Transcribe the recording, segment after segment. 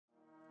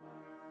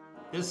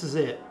This is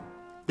it.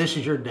 This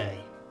is your day.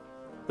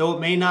 Though it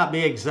may not be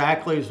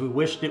exactly as we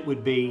wished it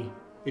would be,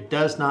 it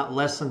does not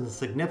lessen the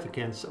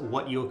significance of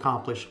what you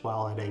accomplished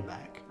while at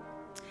ABAC.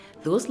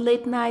 Those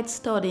late nights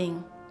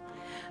studying,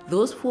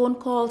 those phone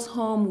calls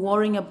home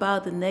worrying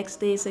about the next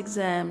day's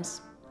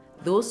exams,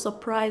 those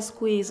surprise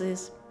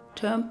quizzes,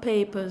 term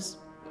papers,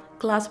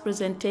 class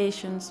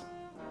presentations.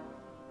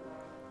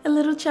 A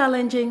little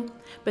challenging,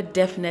 but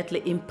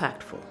definitely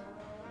impactful.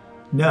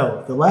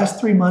 No, the last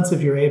 3 months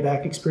of your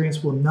ABAC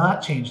experience will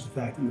not change the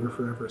fact that you are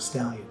forever a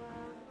stallion.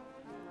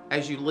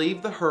 As you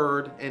leave the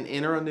herd and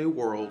enter a new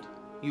world,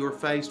 you are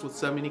faced with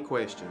so many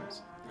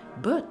questions.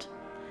 But,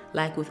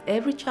 like with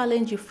every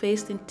challenge you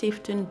faced in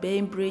Tifton,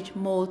 Bainbridge,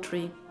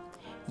 Moultrie,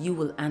 you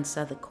will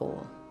answer the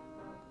call.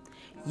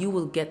 You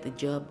will get the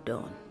job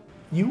done.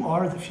 You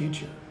are the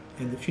future,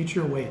 and the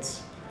future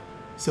awaits.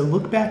 So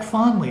look back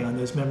fondly on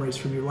those memories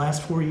from your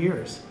last 4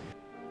 years.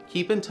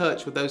 Keep in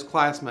touch with those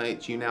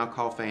classmates you now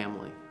call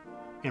family.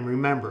 And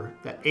remember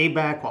that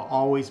ABAC will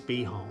always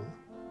be home.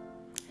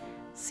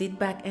 Sit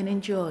back and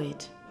enjoy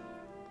it.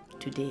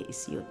 Today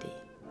is your day.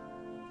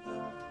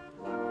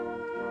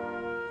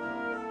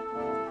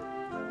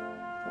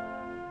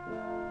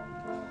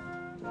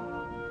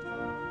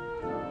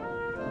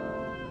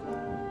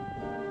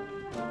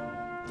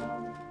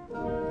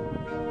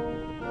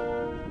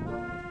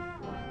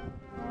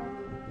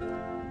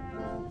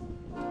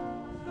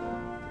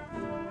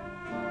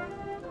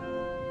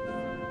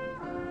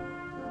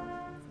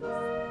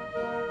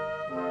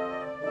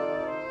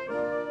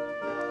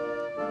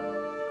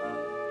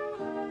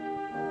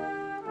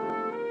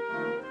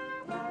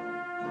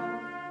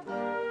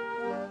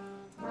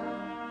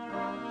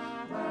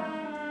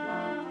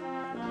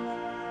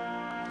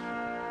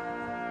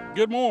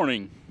 Good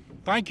morning.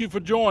 Thank you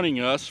for joining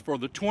us for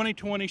the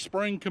 2020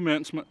 Spring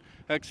Commencement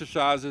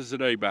exercises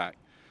at ABAC.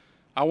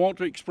 I want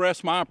to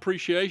express my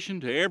appreciation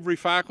to every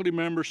faculty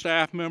member,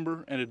 staff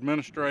member, and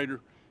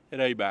administrator at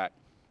ABAC.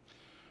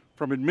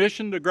 From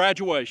admission to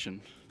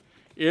graduation,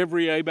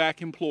 every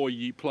ABAC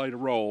employee played a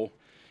role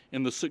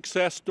in the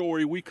success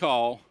story we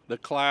call the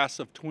Class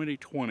of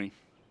 2020.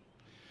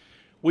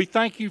 We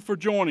thank you for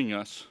joining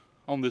us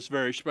on this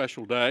very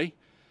special day.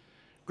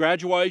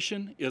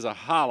 Graduation is a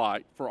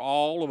highlight for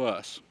all of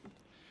us.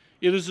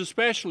 It is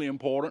especially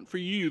important for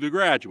you, the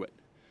graduate,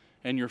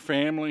 and your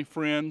family,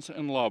 friends,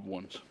 and loved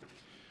ones.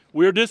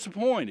 We're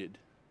disappointed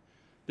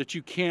that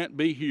you can't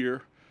be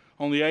here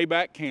on the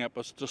ABAC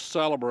campus to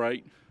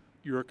celebrate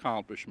your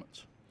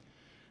accomplishments.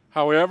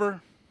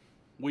 However,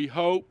 we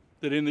hope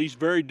that in these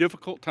very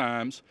difficult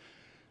times,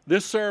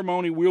 this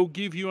ceremony will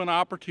give you an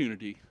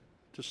opportunity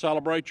to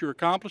celebrate your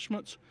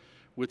accomplishments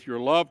with your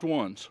loved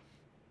ones.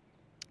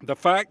 The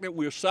fact that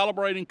we're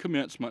celebrating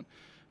commencement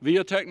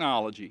via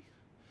technology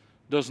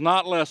does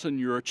not lessen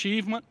your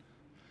achievement,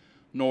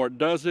 nor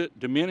does it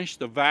diminish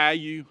the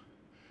value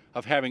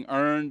of having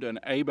earned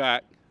an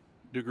ABAC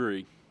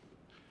degree.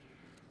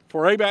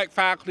 For ABAC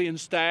faculty and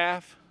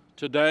staff,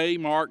 today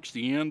marks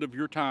the end of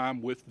your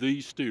time with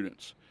these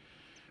students.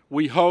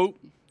 We hope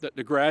that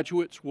the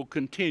graduates will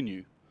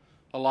continue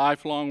a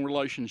lifelong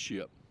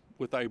relationship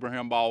with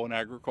Abraham Baldwin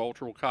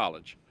Agricultural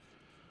College.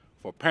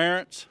 For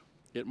parents,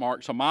 it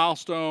marks a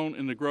milestone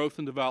in the growth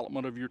and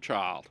development of your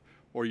child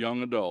or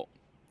young adult.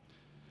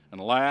 And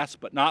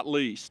last but not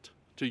least,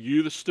 to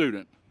you, the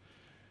student,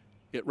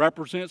 it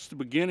represents the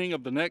beginning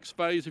of the next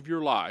phase of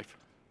your life,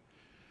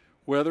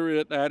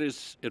 whether that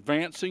is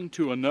advancing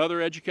to another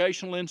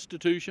educational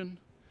institution,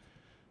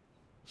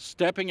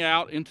 stepping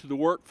out into the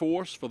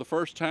workforce for the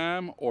first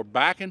time, or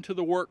back into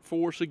the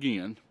workforce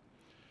again,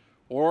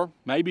 or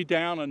maybe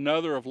down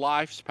another of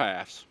life's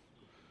paths.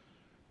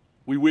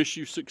 We wish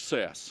you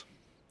success.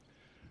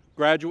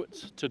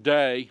 Graduates,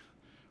 today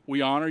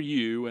we honor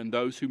you and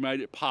those who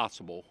made it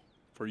possible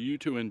for you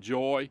to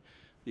enjoy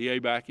the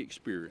ABAC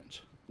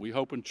experience. We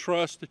hope and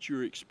trust that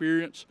your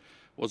experience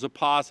was a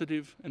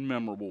positive and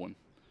memorable one.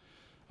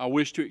 I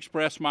wish to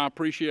express my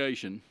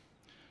appreciation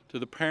to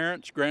the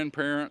parents,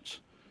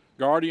 grandparents,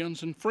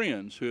 guardians, and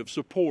friends who have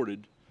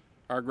supported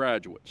our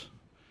graduates.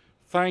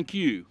 Thank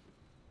you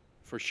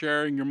for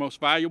sharing your most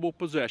valuable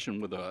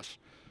possession with us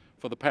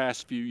for the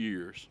past few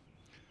years.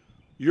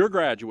 Your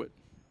graduate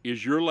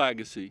is your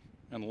legacy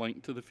and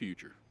link to the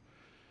future.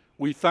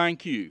 We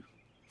thank you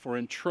for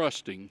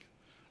entrusting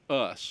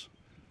us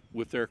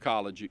with their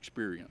college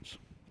experience.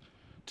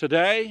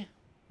 Today,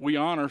 we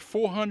honor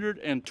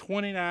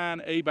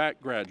 429 ABAC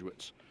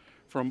graduates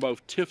from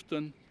both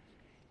Tifton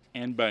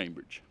and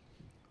Bainbridge.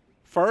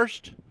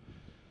 First,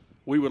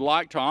 we would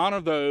like to honor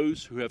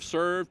those who have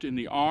served in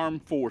the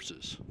armed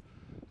forces.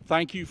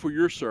 Thank you for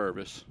your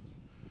service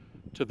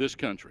to this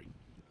country.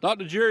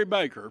 Dr. Jerry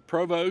Baker,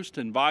 Provost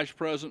and Vice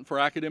President for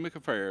Academic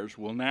Affairs,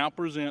 will now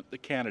present the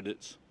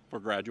candidates for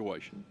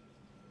graduation.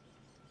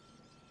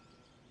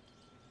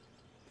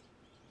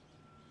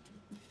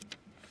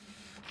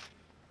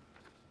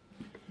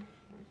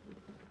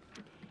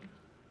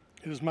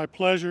 It is my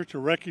pleasure to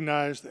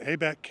recognize the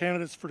ABAC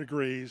candidates for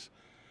degrees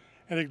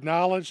and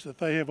acknowledge that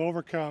they have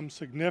overcome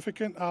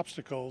significant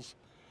obstacles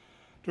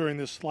during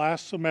this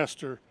last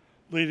semester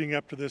leading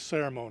up to this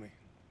ceremony.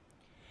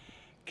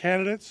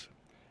 Candidates,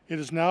 it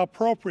is now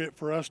appropriate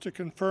for us to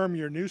confirm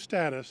your new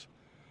status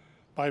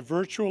by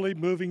virtually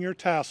moving your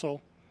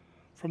tassel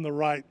from the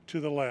right to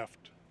the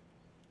left.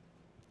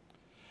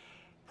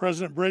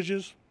 President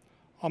Bridges,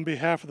 on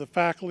behalf of the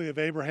faculty of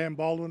Abraham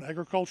Baldwin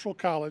Agricultural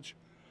College,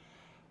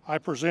 I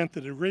present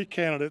the degree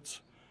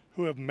candidates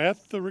who have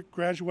met the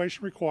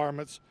graduation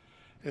requirements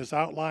as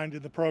outlined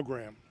in the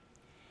program.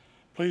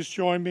 Please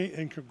join me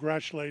in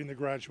congratulating the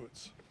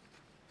graduates.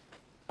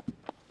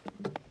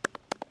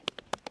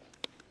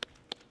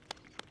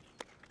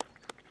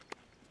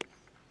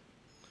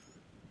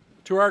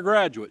 To our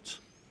graduates,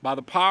 by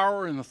the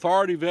power and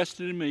authority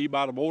vested in me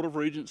by the Board of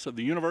Regents of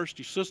the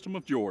University System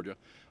of Georgia,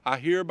 I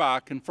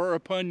hereby confer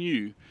upon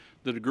you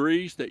the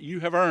degrees that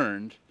you have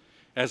earned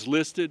as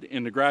listed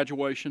in the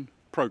graduation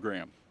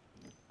program.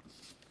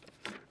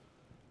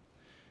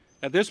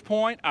 At this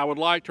point, I would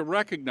like to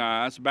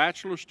recognize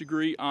bachelor's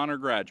degree honor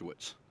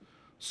graduates.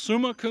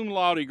 Summa cum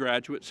laude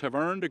graduates have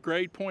earned a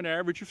grade point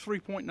average of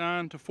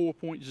 3.9 to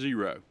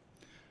 4.0.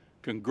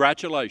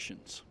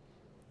 Congratulations.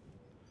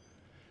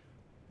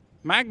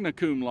 Magna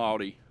cum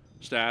laude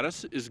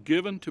status is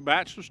given to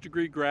bachelor's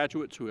degree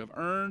graduates who have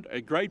earned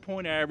a grade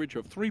point average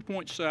of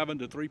 3.7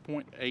 to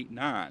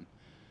 3.89.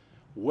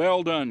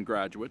 Well done,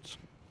 graduates.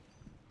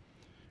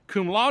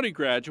 Cum laude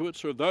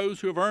graduates are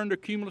those who have earned a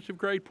cumulative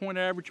grade point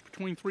average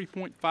between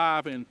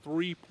 3.5 and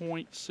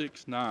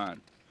 3.69.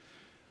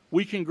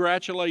 We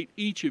congratulate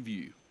each of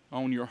you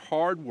on your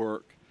hard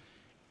work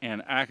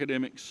and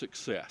academic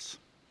success.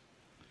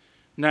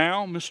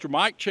 Now, Mr.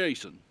 Mike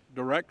Chasen,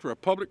 Director of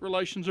Public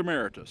Relations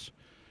Emeritus,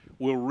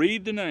 will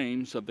read the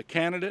names of the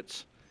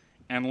candidates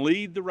and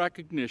lead the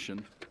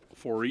recognition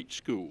for each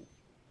school.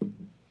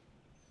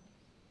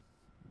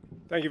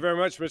 Thank you very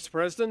much, Mr.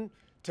 President.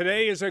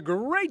 Today is a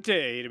great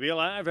day to be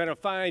alive and a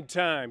fine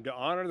time to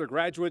honor the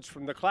graduates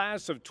from the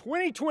class of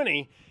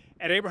 2020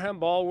 at Abraham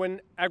Baldwin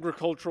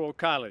Agricultural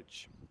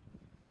College.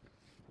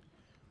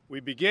 We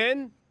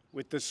begin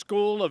with the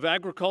School of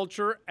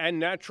Agriculture and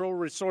Natural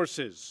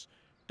Resources,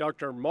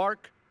 Dr.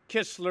 Mark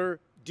Kistler,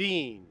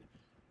 Dean,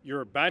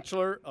 your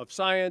Bachelor of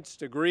Science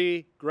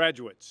degree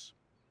graduates.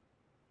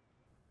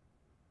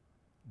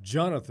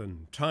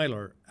 Jonathan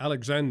Tyler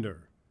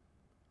Alexander.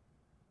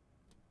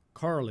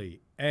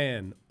 Carly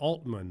Ann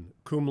Altman,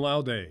 cum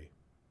laude.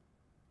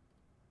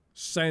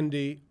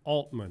 Sandy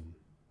Altman.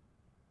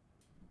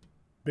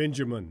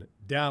 Benjamin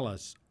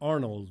Dallas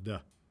Arnold.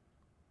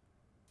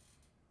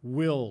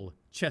 Will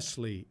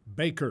Chesley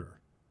Baker.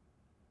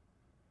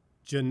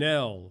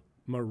 Janelle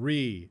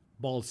Marie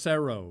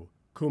Balsero,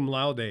 cum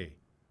laude.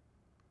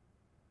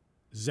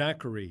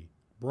 Zachary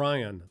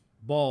Brian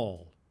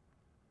Ball.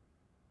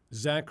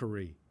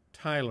 Zachary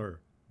Tyler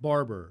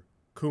Barber,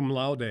 cum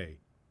laude.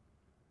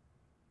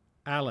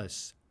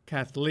 Alice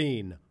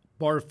Kathleen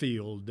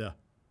Barfield.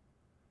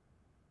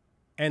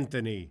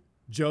 Anthony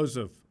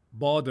Joseph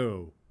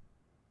Baudeau.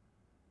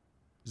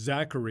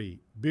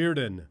 Zachary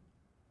Bearden.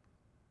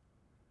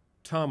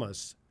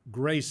 Thomas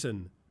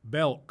Grayson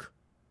Belk.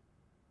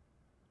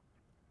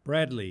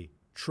 Bradley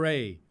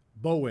Trey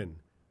Bowen,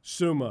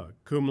 summa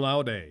cum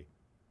laude.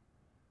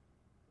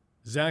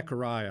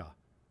 Zachariah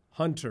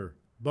Hunter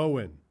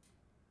Bowen.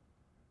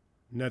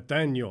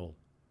 Nathaniel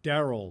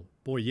Darrell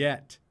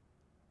Boyette.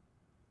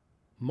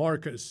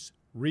 Marcus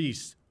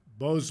Reese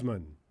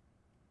Bozeman.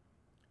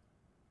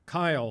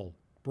 Kyle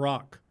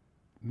Brock,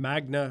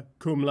 magna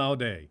cum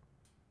laude.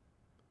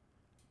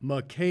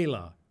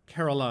 Michaela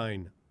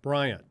Caroline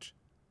Bryant.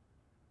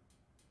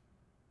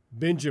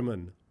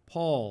 Benjamin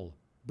Paul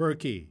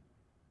Berkey,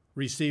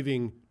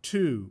 receiving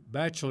 2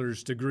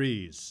 bachelor's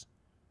degrees.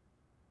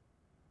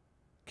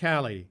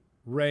 Callie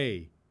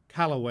Ray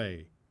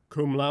Callaway,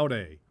 cum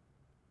laude.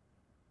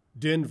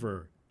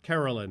 Denver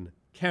Carolyn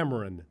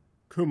Cameron,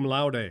 cum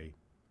laude.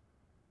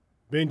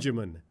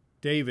 Benjamin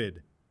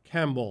David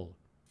Campbell.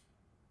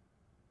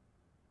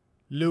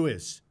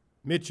 Louis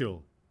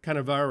Mitchell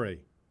Canavari.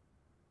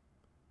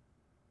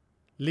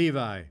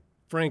 Levi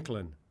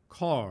Franklin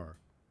Carr.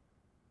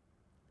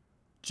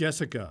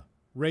 Jessica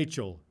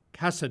Rachel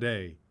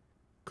Cassaday,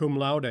 cum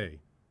laude.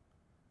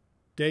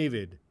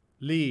 David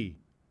Lee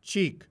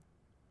Cheek,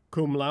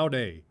 cum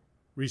laude,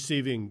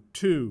 receiving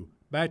 2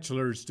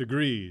 bachelor's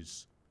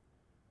degrees.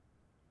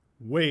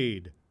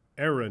 Wade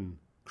Aaron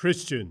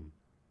Christian.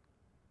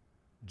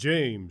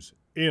 James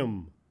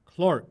M.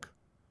 Clark.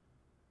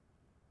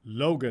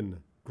 Logan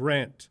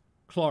Grant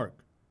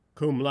Clark,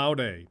 cum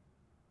laude.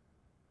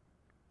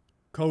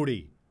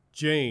 Cody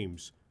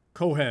James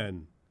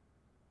Cohan.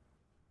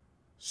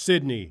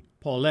 Sydney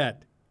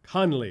Paulette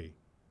Conley.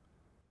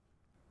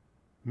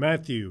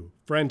 Matthew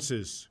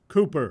Francis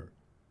Cooper.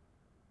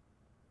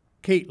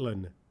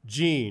 Caitlin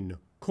Jean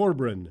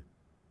Corbin.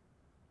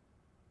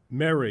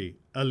 Mary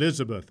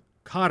Elizabeth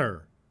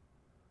Cotter.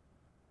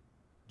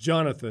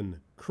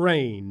 Jonathan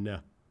Crane.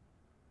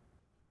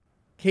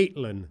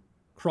 Caitlin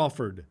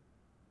Crawford.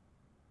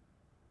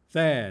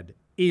 Thad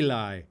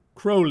Eli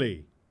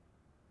Crowley.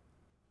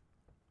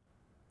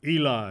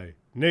 Eli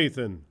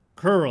Nathan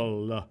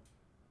Curl.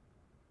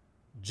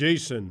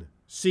 Jason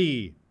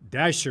C.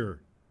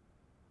 Dasher.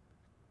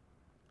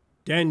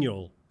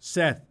 Daniel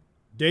Seth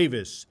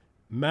Davis,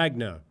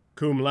 magna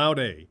cum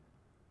laude.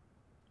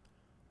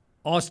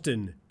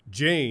 Austin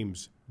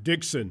James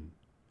Dixon.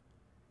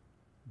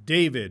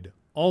 David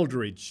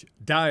Aldrich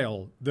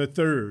Dial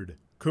III,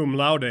 cum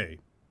laude.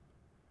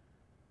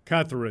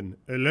 Catherine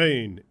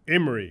Elaine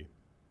Emery.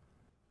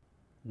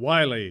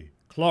 Wiley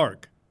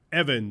Clark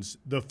Evans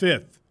V.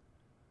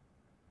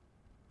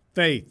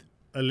 Faith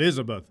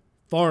Elizabeth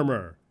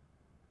Farmer.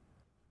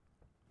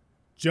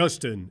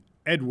 Justin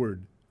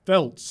Edward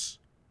Feltz.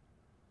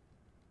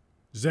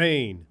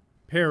 Zane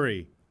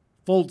Perry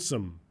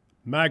Folsom,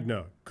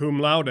 magna cum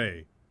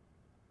laude.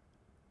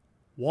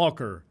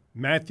 Walker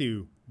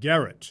Matthew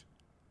Garrett.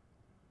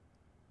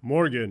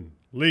 Morgan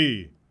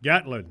Lee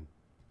Gatlin.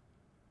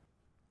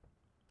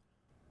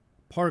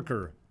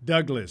 Parker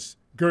Douglas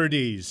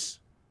Gerdes.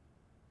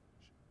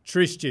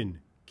 Tristan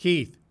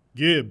Keith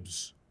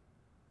Gibbs.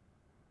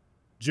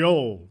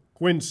 Joel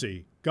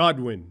Quincy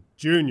Godwin,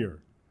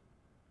 Jr.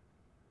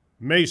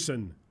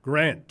 Mason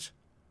Grant.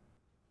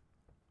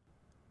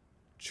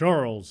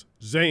 Charles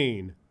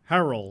Zane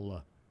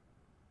Harrell.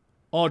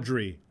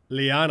 Audrey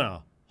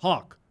Liana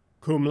Hawk,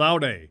 cum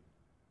laude.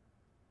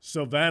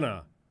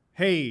 Savannah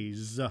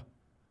Hayes.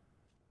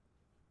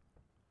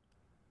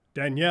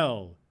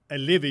 Danielle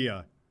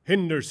Olivia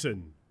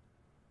Henderson.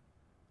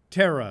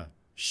 Tara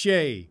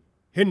Shea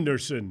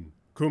Henderson,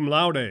 cum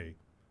laude.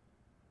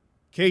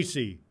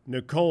 Casey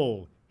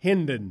Nicole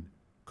Hendon,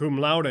 cum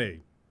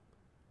laude.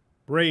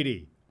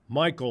 Brady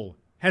Michael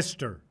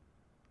Hester.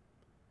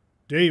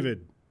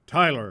 David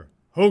Tyler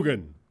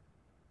Hogan.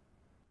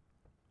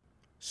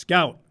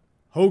 Scout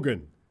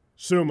Hogan,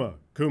 summa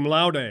cum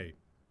laude.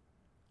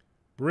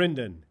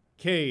 Brendan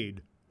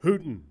Cade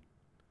Hooten.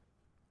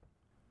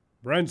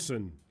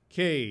 Branson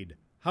Cade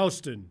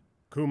Houston,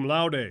 cum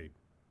laude.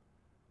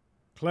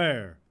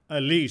 Claire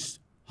Elise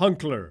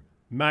Hunkler,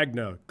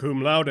 magna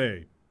cum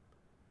laude.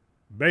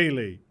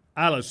 Bailey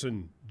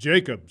Allison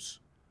Jacobs.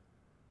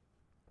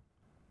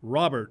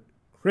 Robert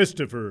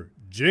Christopher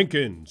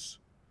Jenkins.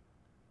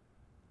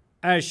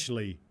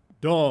 Ashley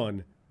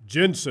Dawn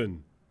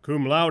Jensen,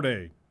 cum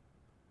laude.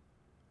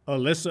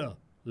 Alyssa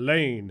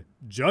Lane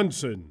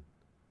Johnson.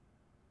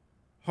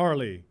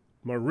 Harley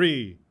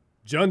Marie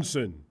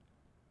Johnson.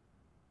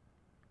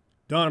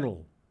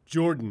 Donald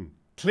Jordan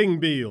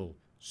Klingbeil,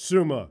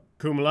 summa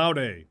cum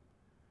laude.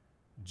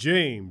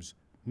 James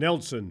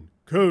Nelson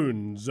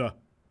Coons.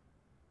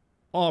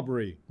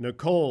 Aubrey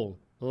Nicole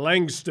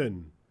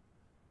Langston.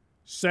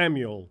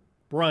 Samuel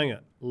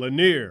Bryant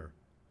Lanier.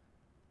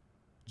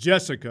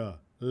 Jessica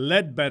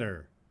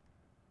Ledbetter.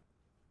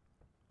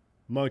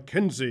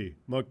 Mackenzie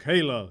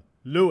Michaela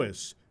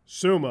Lewis,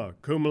 summa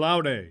cum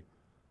laude.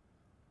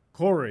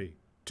 Corey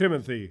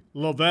Timothy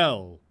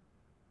Lavelle.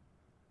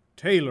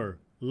 Taylor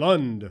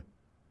Lund,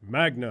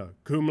 magna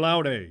cum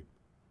laude.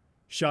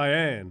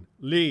 Cheyenne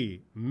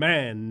Lee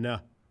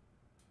Mann.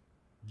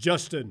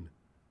 Justin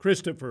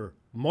Christopher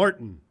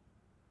Martin.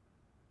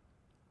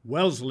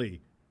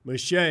 Wellesley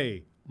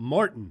Miche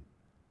Martin.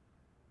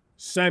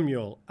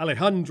 Samuel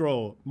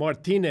Alejandro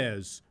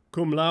Martinez,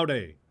 cum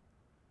laude.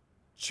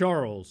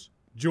 Charles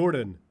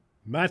Jordan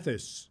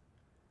Mathis.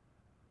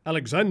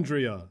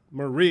 Alexandria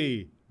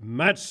Marie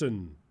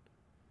Matson.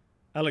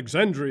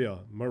 Alexandria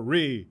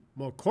Marie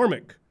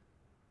McCormick.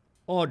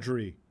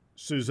 Audrey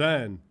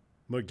Suzanne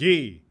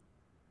McGee.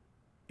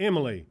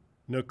 Emily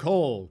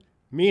Nicole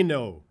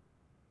Mino.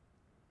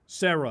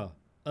 Sarah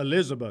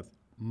Elizabeth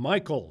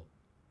Michael.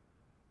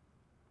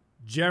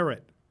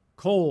 Jarrett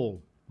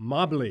Cole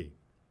Mobley.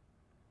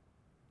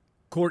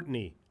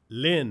 Courtney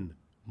Lynn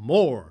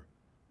Moore,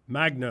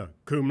 magna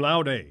cum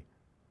laude.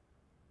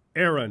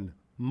 Aaron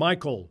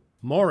Michael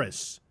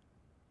Morris.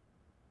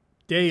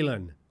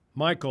 Dalen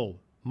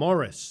Michael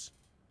Morris.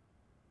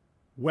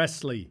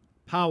 Wesley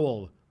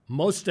Powell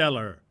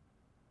Mosteller.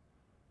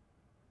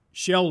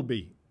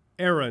 Shelby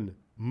Aaron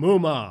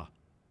Muma.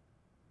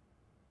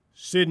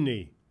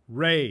 Sidney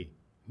Ray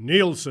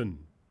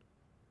Nielsen.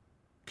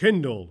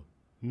 Kendall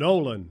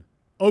Nolan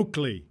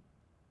Oakley.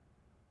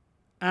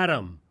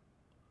 Adam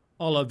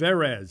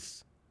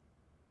Olivares.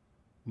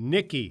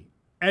 Nikki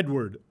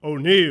Edward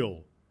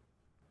O'Neill.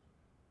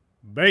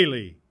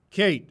 Bailey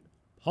Kate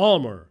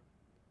Palmer.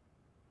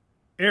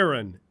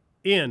 Aaron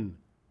N.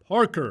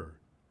 Parker.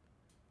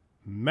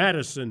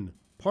 Madison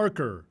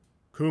Parker,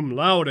 cum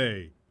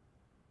laude.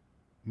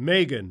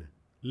 Megan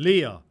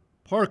Leah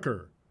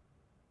Parker.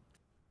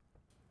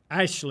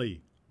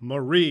 Ashley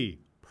Marie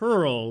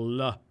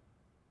Pearl.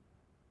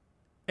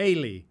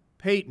 Ailey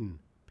Peyton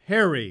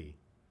Perry.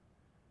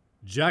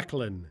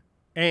 Jacqueline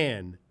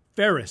Ann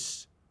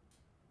Ferris.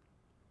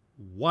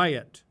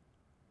 Wyatt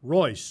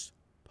Royce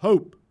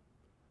Pope.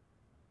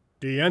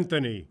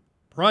 DeAnthony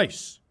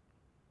Price.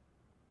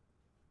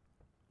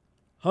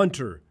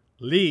 Hunter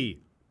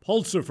Lee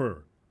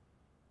Pulsifer.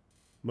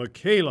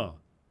 Michaela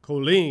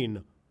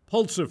Colleen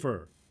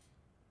Pulsifer.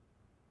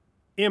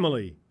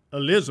 Emily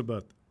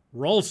Elizabeth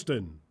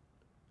Ralston.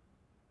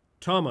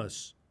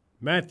 Thomas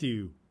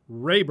Matthew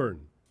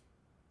Rayburn.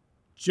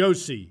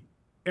 Josie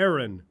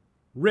Aaron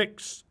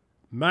Ricks,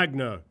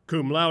 magna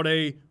cum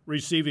laude,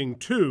 receiving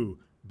 2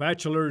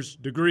 bachelor's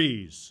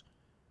degrees.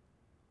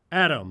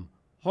 Adam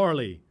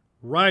Harley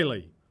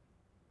Riley.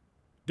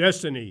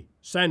 Destiny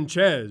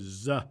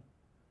Sanchez.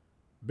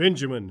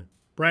 Benjamin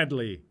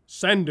Bradley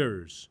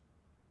Sanders.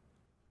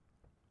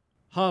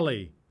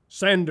 Holly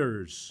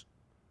Sanders.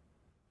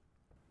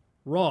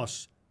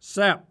 Ross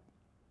Sapp.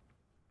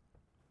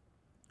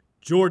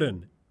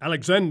 Jordan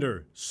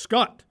Alexander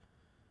Scott.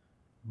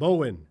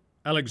 Bowen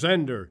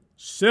Alexander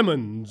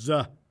Simmons.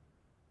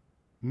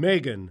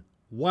 Megan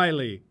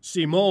Wiley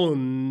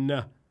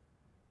Simone.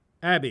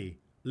 Abby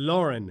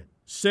Lauren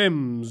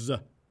Sims.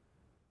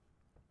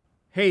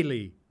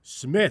 Haley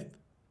Smith.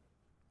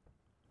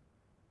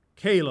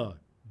 Kayla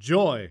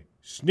Joy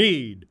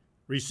Sneed,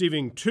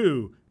 receiving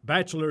 2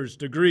 bachelor's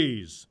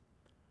degrees.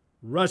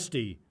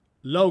 Rusty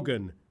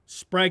Logan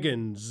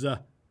Spraggins.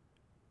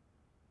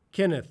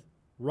 Kenneth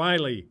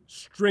Riley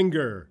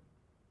Stringer.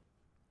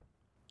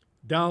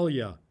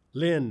 Dahlia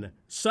Lynn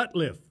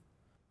Sutliff.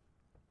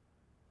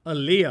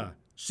 Aaliyah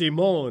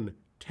Simone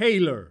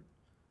Taylor.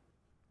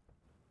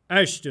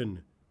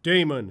 Ashton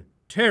Damon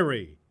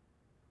Terry.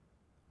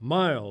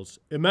 Miles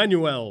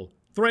Emmanuel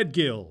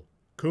Threadgill,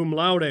 cum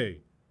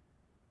laude.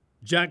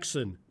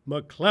 Jackson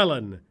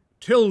McClellan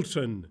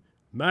Tilton,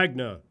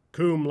 magna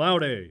cum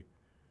laude.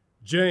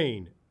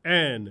 Jane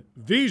Ann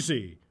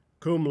Veazey,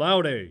 cum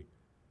laude.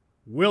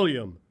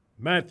 William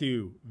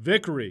Matthew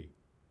Vickery.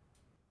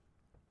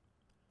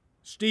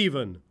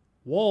 Stephen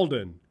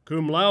Walden,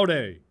 cum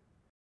laude.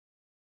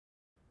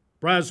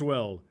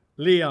 Braswell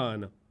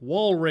Leon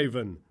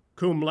Walraven,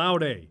 cum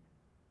laude.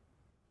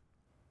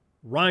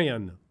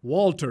 Ryan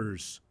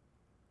Walters.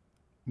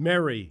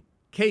 Mary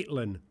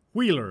Caitlin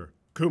Wheeler,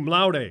 cum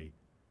laude.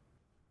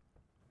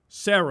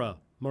 Sarah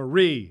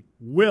Marie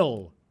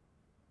Will.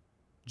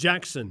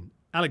 Jackson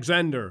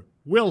Alexander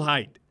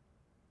Wilhite.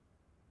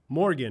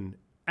 Morgan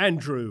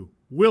Andrew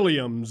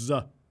Williams.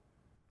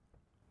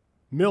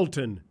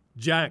 Milton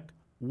Jack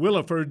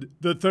Williford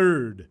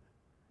III.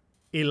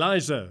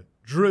 Eliza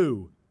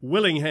Drew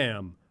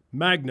Willingham,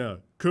 magna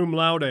cum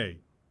laude.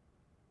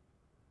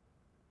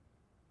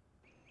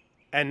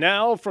 And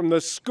now from the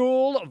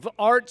School of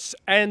Arts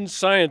and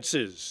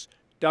Sciences,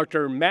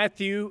 Dr.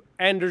 Matthew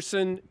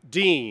Anderson,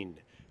 Dean,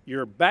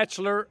 your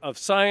Bachelor of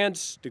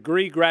Science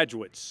degree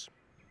graduates.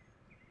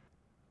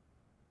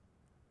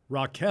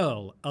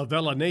 Raquel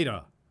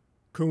Avellaneda,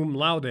 cum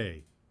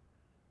laude.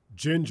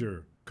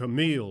 Ginger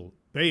Camille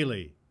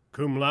Bailey,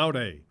 cum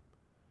laude.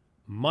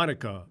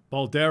 Monica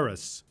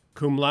Balderas,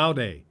 cum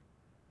laude.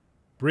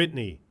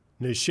 Brittany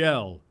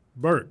Nichelle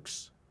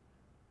Burks.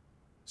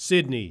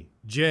 Sydney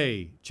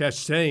J.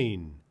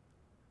 Chastain.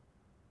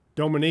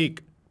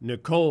 Dominique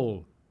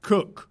Nicole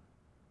Cook.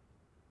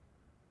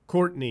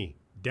 Courtney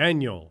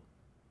Daniel.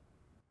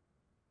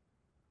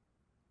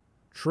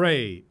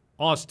 Trey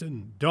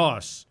Austin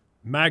Doss,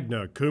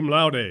 magna cum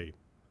laude.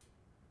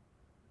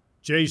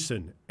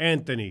 Jason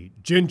Anthony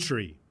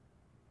Gentry.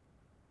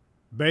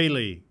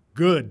 Bailey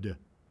Good.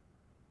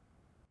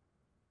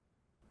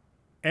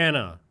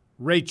 Anna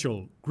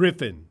Rachel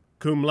Griffin,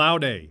 cum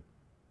laude.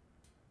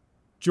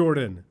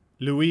 Jordan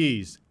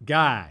Louise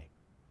Guy.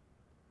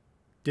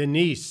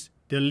 Denise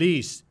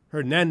Delise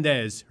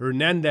Hernandez,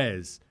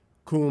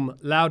 cum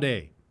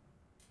laude.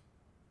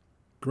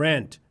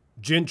 Grant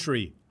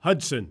Gentry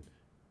Hudson,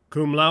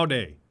 cum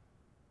laude.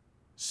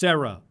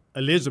 Sarah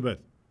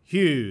Elizabeth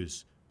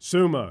Hughes,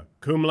 summa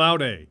cum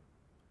laude.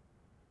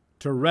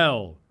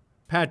 Terrell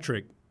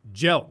Patrick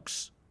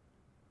Jelks.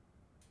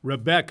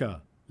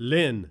 Rebecca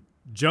Lynn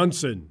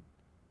Johnson.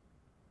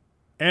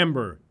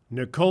 Amber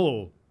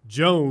Nicole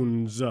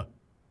Jones.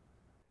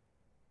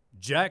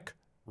 Jack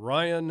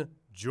Ryan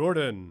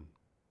Jordan.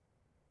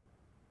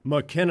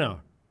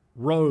 McKenna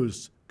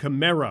Rose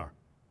Camara.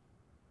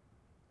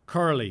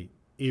 Carly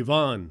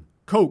Yvonne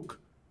Koch,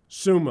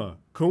 summa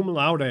cum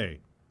laude.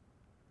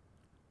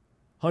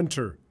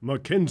 Hunter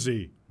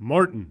Mackenzie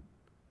Martin.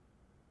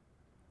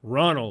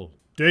 Ronald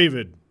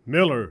David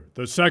Miller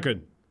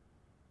II.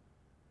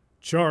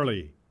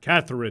 Charlie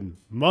Catherine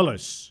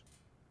Mullis.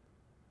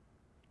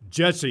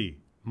 Jesse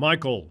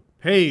Michael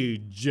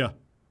Page.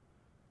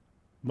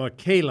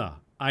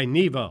 Michaela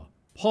Ineva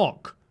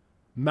Pauk,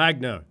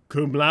 magna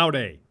cum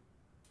laude.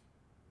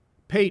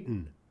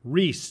 Peyton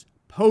Reese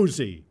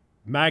Posey,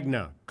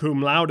 magna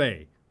cum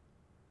laude.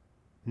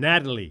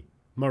 Natalie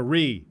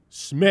Marie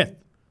Smith.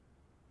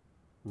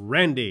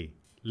 Randy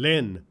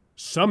Lynn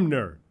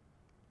Sumner.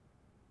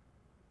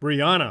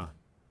 Brianna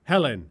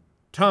Helen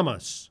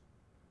Thomas.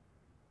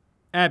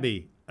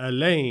 Abby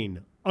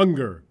Elaine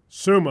Unger,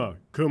 summa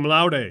cum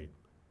laude.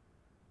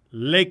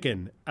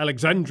 Lakin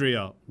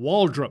Alexandria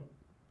Waldrop.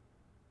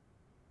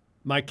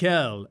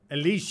 Michael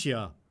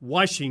Alicia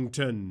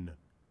Washington.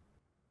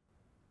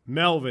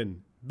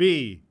 Melvin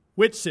B.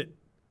 Whitsitt.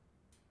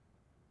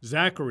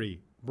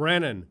 Zachary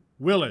Brannon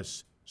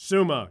Willis,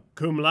 summa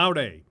cum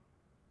laude.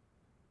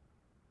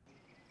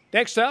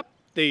 Next up,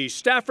 the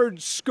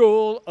Stafford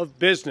School of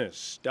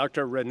Business,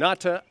 Dr.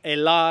 Renata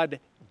Elad,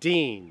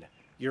 Dean,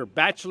 your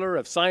Bachelor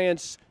of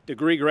Science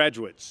degree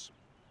graduates.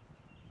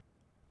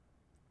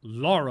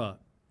 Laura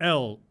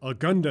L.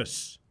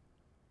 Agundus,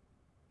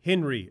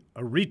 Henry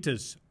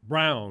Aretas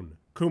Brown,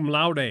 cum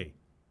laude.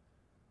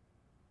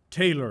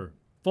 Taylor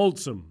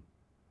Folsom,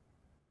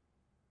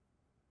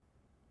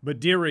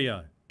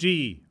 Badiria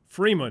D.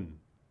 Freeman,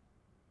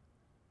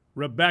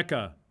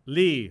 Rebecca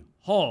Lee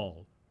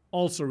Hall,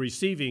 also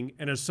receiving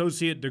an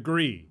associate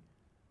degree.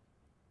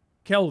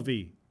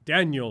 Kelvy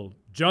Daniel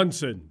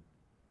Johnson,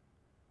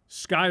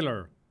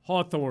 Skylar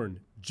Hawthorne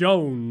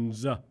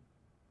Jones,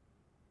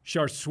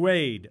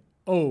 Sharswade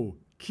O.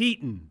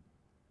 Keaton,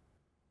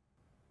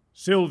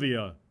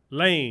 Sylvia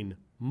Lane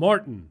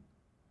Martin,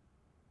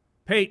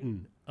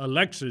 Peyton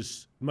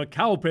Alexis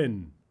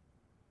McAlpin,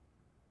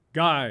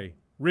 Guy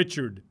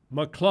Richard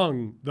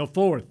McClung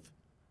IV,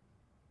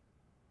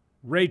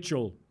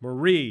 Rachel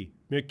Marie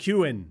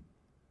McEwen,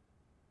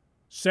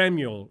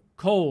 Samuel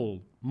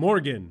Cole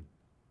Morgan,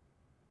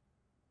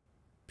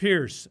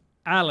 Pierce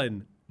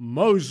Allen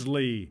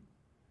Mosley,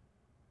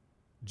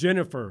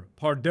 Jennifer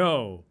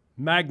Pardo,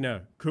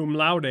 magna cum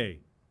laude,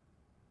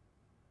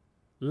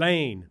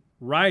 Lane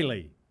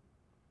Riley,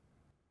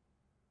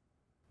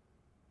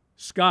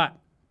 Scott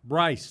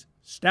Bryce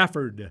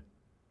Stafford,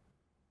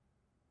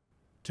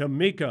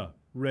 Tamika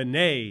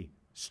Renee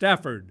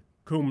Stafford,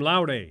 cum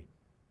laude,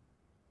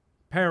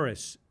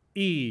 Paris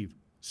Eve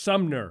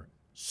Sumner,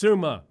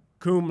 summa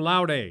cum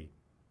laude.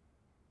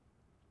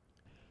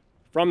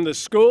 From the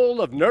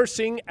School of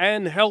Nursing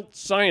and Health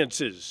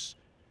Sciences,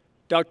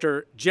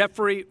 Dr.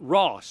 Jeffrey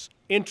Ross,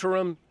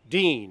 Interim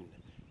Dean,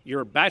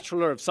 your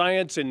Bachelor of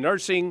Science in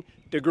Nursing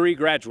degree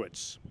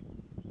graduates.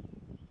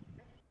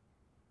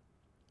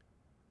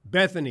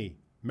 Bethany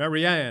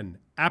Marianne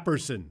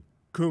Apperson,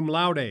 cum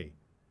laude,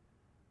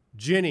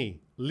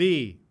 Jenny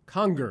Lee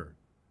Conger,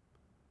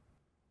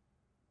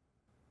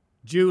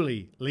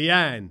 Julie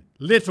Leanne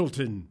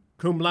Littleton,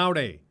 cum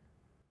laude,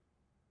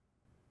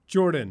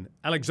 Jordan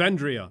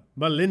Alexandria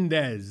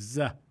Melendez.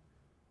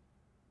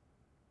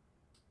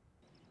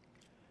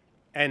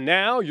 And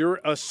now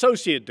your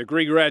associate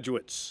degree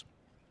graduates.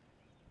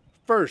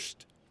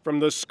 First, from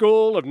the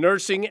School of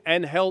Nursing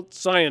and Health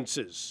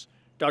Sciences,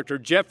 Dr.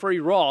 Jeffrey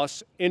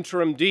Ross,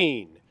 Interim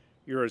Dean,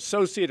 your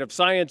Associate of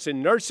Science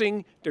in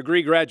Nursing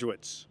degree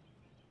graduates.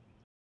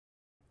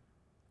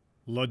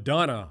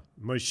 LaDonna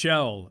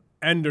Michelle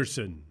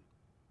Anderson,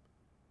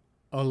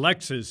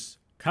 Alexis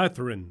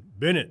Catherine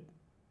Bennett,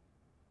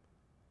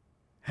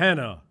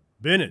 Hannah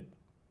Bennett,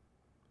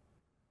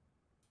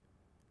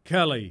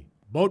 Kelly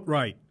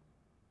Boatwright,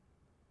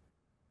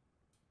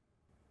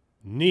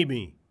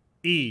 Nemi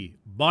E.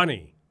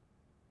 Bonnie,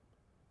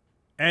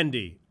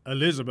 Andy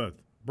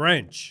Elizabeth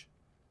Branch,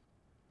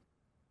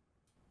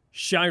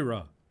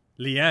 Shira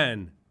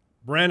Leanne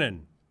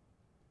Brannon,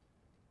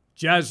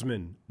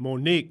 Jasmine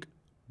Monique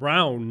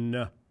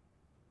Brown,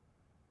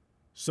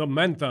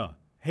 Samantha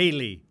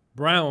Haley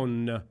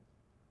Brown,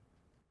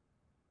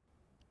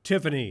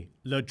 Tiffany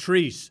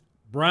Latrice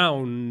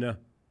Brown,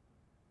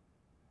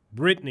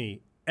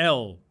 Brittany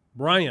L.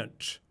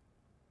 Bryant,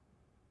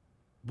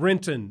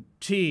 Brenton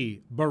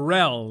T.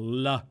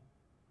 Burrell,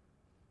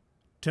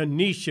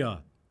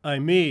 Tanisha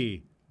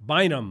Aimee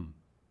Bynum,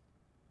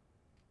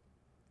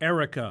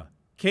 Erica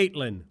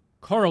Caitlin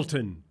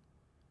Carlton,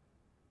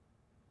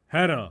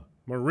 Hannah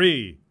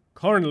Marie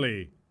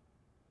Carnley,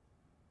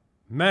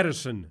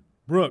 Madison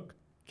Brooke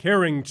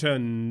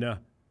Carrington,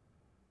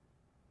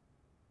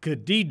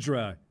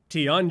 Khadidra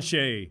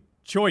Tianche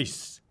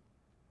Choice,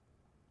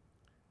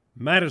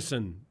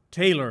 Madison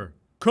Taylor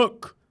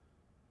Cook,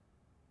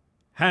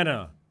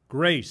 Hannah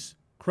Grace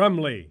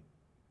Crumley,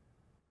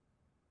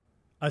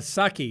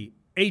 Asaki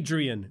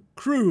Adrian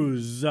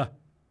Cruz,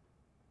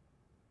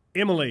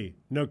 Emily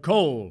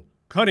Nicole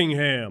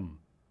Cunningham,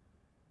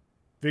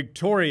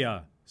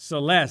 Victoria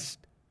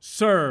Celeste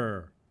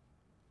Sir,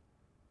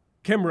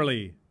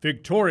 Kimberly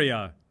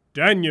Victoria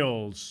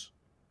Daniels,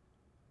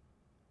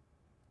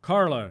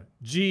 Carla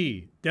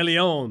G.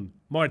 DeLeon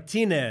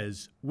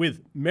Martinez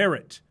with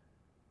merit,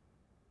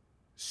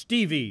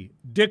 Stevie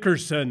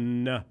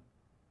Dickerson,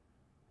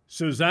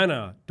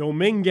 Susanna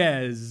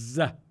Dominguez,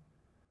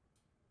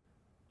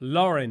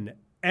 Lauren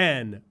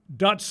Ann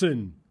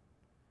Dotson,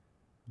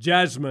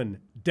 Jasmine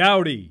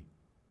Dowdy,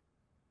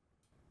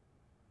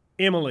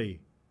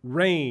 Emily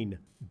Rain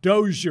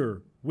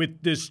Dozier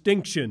with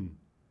distinction,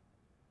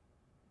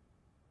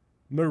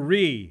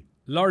 Marie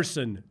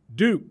Larson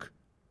Duke,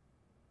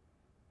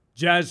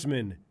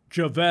 Jasmine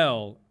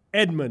Javel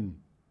Edmond,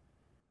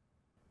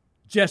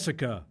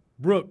 Jessica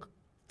Brooke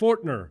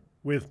Fortner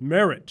with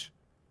merit,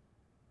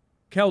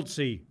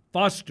 Kelsey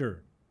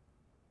Foster,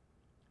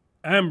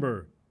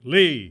 Amber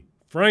Lee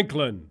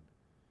Franklin,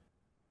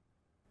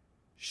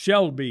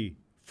 Shelby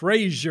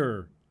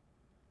Frazier,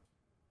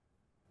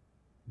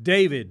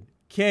 David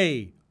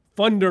K.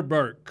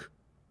 Funderburk,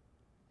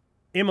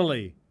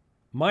 Emily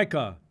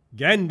Micah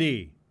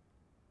Gandhi,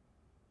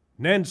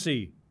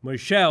 Nancy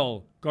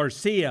Michelle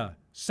Garcia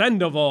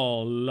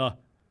Sandoval.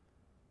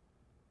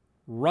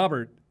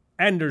 Robert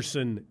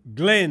Anderson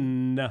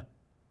Glenn.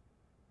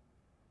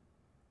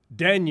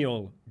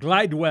 Daniel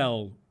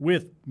Glidewell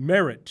with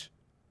merit.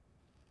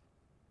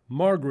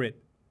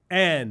 Margaret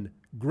Ann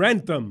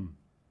Grantham.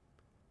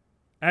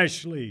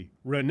 Ashley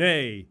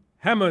Renee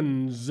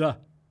Hammonds.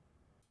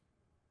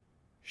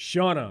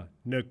 Shauna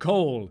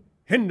Nicole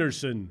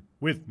Henderson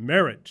with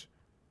merit.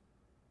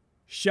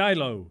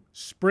 Shiloh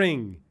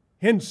Spring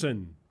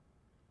Henson.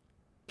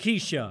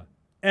 Keisha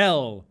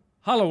L.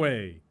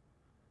 Holloway.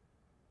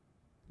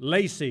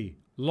 Lacey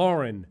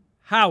Lauren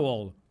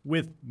Howell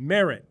with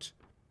merit.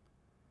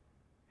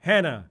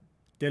 Hannah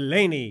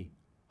Delaney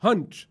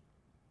Hunt.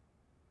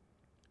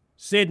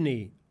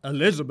 Sydney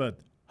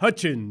Elizabeth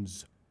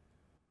Hutchins.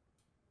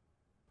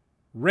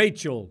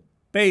 Rachel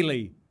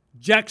Bailey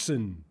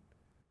Jackson.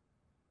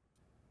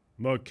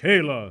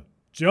 Michaela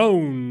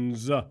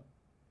Jones.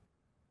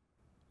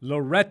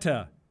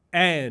 Loretta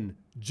Ann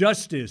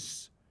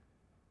Justice.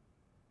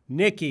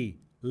 Nikki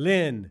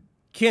Lynn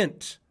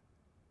Kent.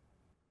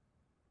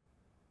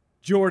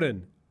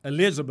 Jordan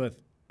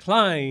Elizabeth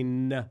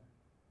Klein.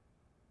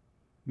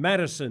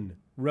 Madison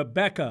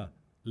Rebecca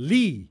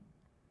Lee.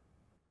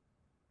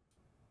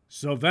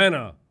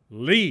 Savannah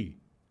Lee.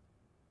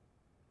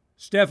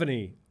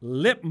 Stephanie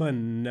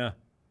Lipman.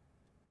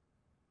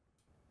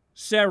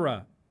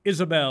 Sarah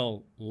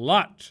Isabel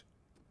Lott.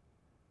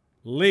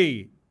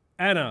 Lee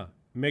Anna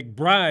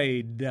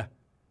McBride.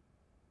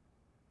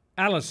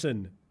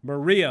 Allison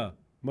Maria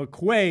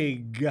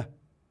McQuaig.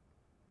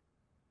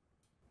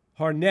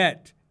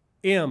 Harnett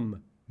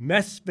M.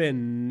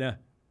 Mesfin.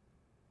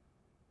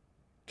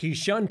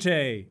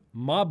 Kishante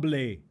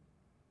Mobley.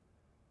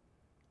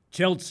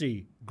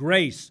 Chelsea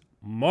Grace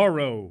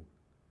Morrow.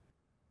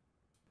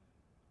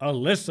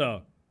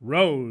 Alyssa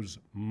Rose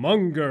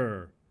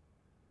Munger.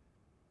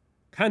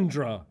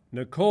 Kendra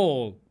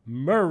Nicole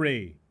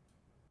Murray.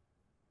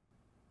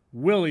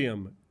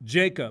 William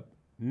Jacob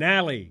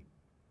Nally.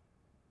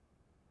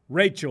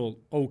 Rachel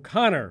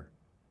O'Connor.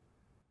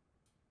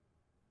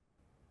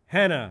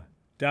 Hannah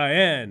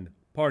Diane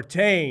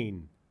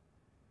Partain.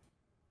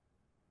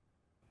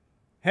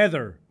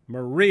 Heather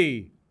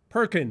Marie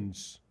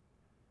Perkins.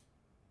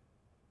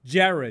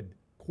 Jared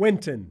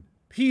Quentin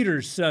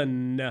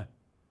Peterson.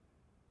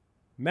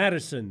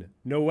 Madison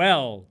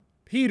Noel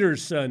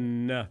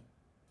Peterson.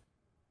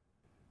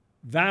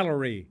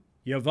 Valerie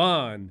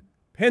Yvonne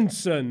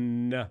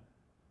Pinson.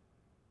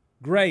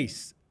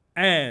 Grace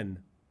Ann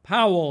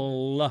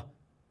Powell.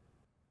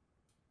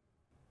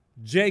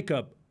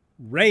 Jacob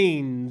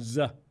Rains.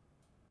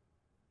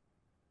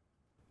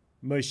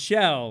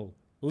 Michelle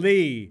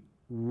Lee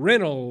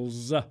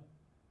Reynolds.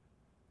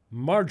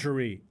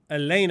 Marjorie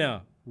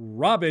Elena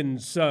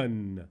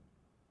Robinson.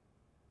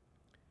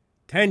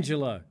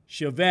 Tangela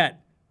Chevette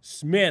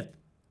Smith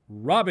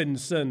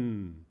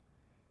Robinson.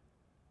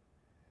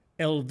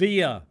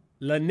 Elvia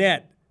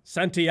Lynette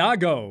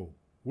Santiago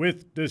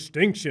with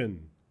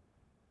distinction.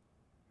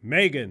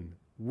 Megan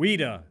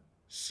Wida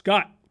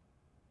Scott.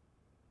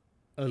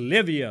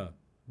 Olivia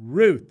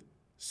Ruth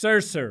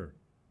Serser.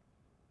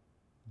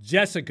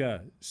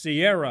 Jessica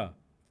Sierra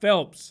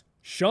Phelps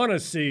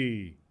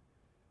Shaughnessy.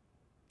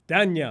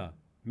 Danya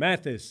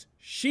Mathis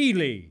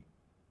Sheely.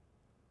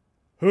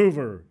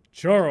 Hoover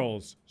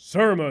Charles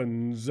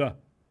Sermons.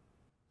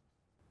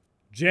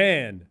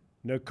 Jan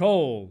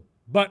Nicole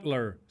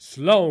Butler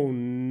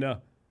Sloan.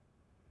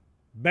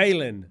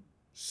 Balin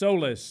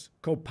Solis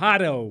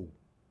Copado.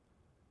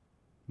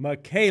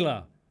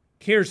 Michaela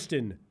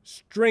Kirsten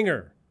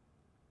Stringer.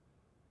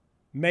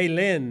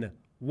 Maylin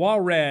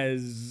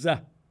Juarez.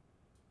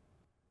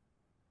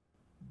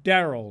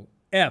 Darrell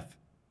F.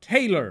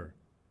 Taylor.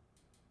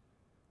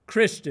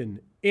 Kristen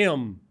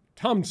M.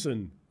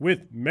 Thompson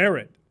with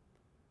merit.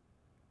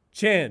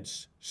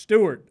 Chance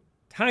Stewart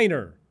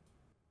Tyner.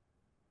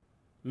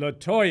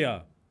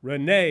 Latoya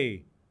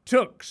Renee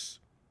Tooks.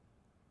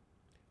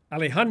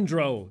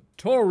 Alejandro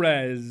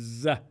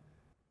Torres.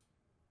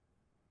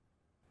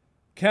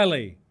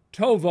 Kelly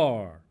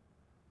Tovar.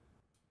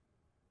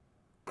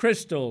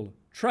 Crystal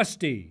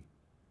Trusty.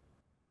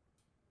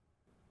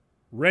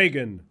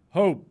 Reagan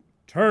Hope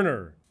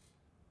Turner.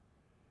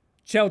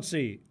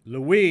 Chelsea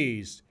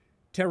Louise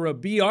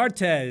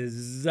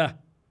Terabiartes.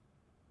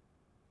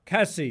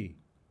 Cassie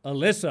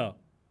Alyssa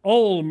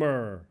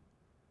Olmer.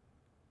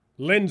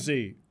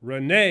 Lindsay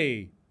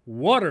Renee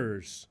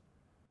Waters.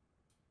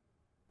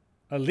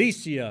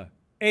 Alicia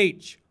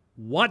H.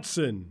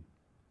 Watson.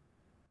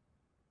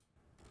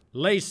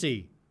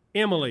 Lacey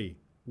Emily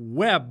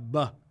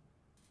Webb.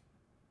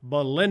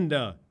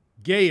 Belinda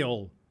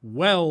Gale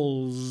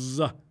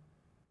Wells.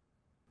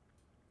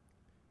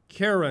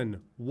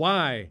 Karen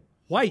Y.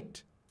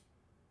 White.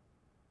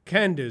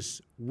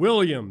 Candace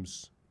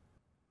Williams.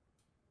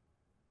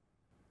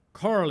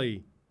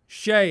 Carly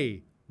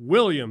Shay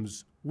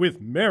Williams with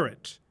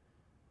merit.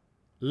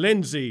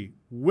 Lindsay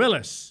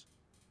Willis.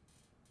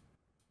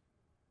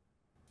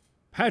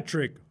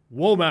 Patrick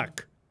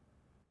Womack.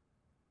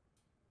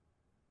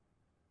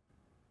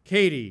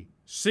 Katie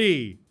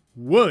C.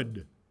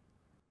 Wood.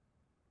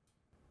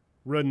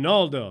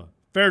 Ronalda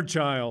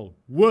Fairchild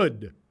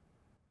Wood,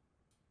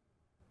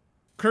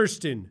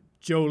 Kirsten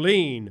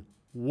Jolene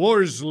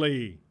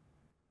Worsley,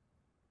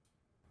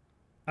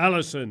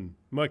 Allison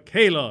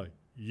Michaela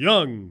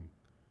Young,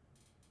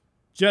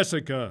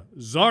 Jessica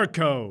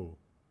Zarco.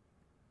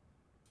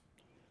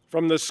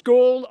 From the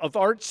School of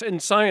Arts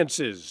and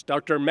Sciences,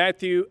 Dr.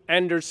 Matthew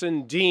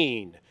Anderson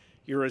Dean,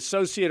 your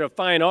Associate of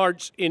Fine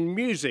Arts in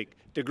Music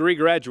degree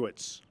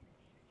graduates.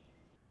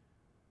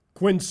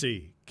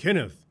 Quincy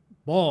Kenneth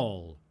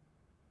Ball,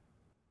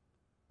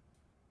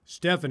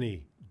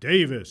 Stephanie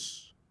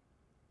Davis,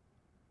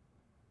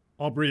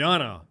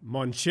 Aubriana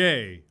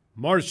Monche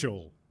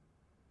Marshall,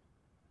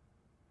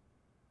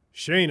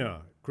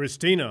 Shayna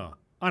Christina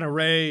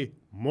Honore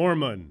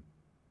Mormon.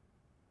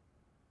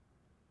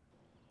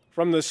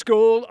 From the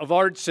School of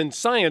Arts and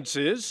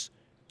Sciences,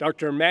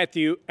 Dr.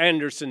 Matthew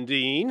Anderson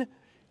Dean,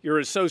 your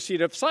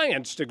Associate of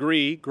Science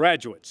degree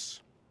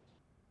graduates.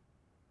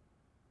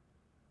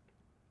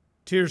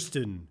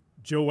 Kirsten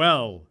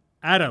Joelle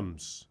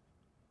Adams,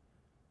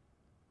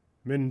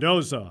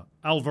 Mendoza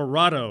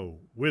Alvarado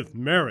with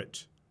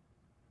merit,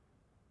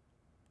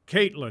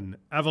 Caitlin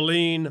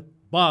Aveline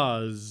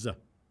Boz,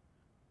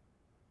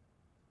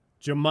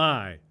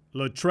 Jemai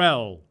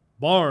Latrell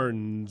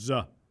Barnes,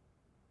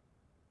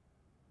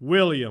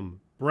 William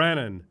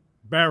Brannon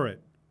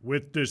Barrett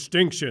with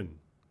distinction,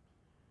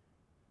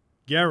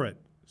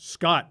 Garrett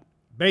Scott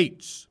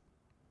Bates,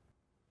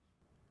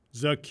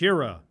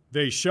 Zakira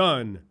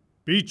Vashun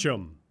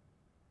Beecham,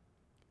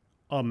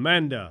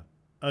 Amanda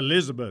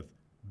Elizabeth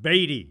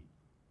Beatty,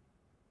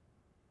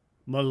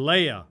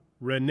 Malaya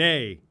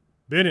Renee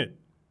Bennett,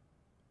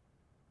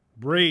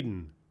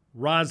 Braden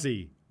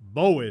Rozzy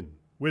Bowen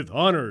with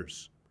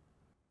honors,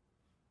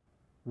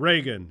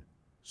 Reagan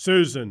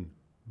Susan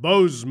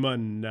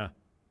Bozeman,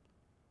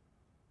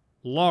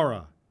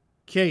 Laura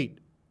Kate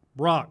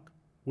Brock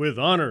with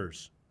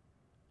honors,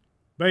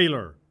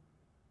 Baylor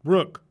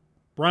Brooke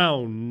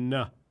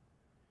Brown,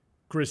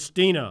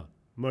 Christina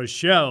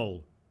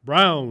Michelle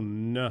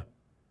Brown,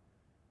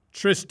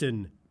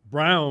 Tristan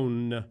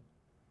Brown,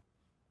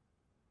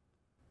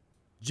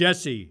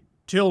 Jesse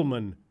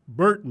Tillman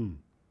Burton,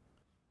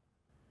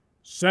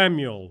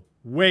 Samuel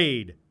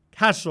Wade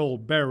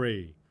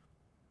Castleberry,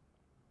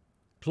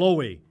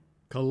 Chloe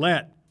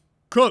Colette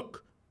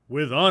Cook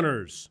with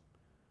honors,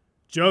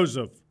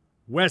 Joseph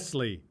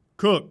Wesley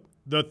Cook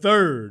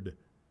III,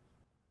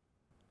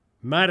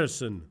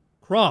 Madison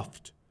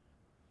Croft,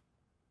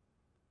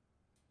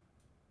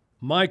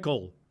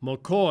 Michael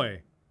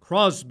McCoy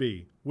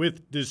Crosby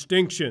with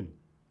distinction,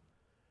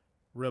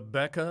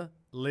 Rebecca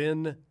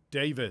Lynn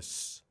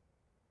Davis,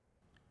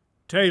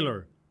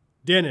 Taylor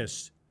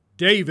Dennis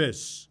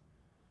Davis,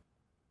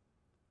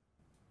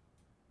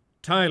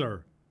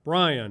 Tyler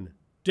Brian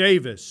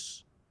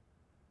Davis,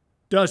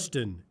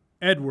 Dustin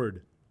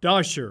Edward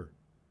Dosher,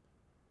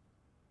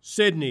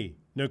 Sydney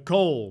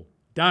Nicole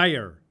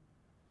Dyer,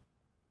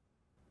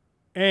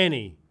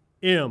 Annie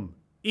M.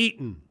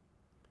 Eaton,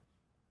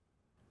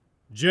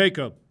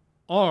 Jacob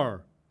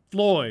R.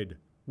 Floyd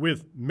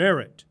with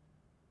merit,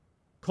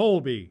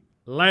 Colby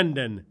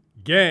Landon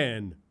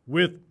Gann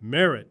with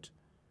merit,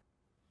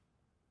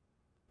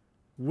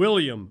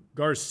 William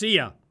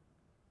Garcia,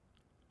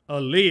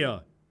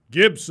 Aaliyah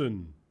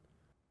Gibson,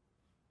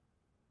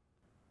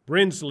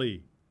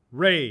 Brinsley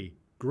Ray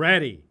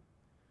Grady,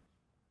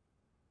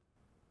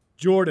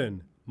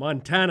 Jordan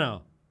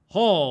Montana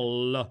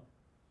Hall,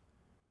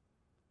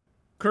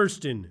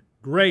 Kirsten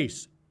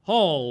Grace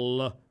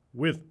Hall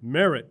with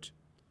merit,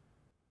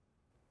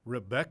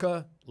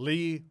 Rebecca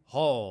Lee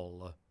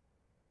Hall,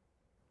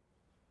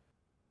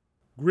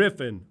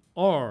 Griffin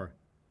R.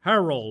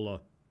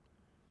 Harrell,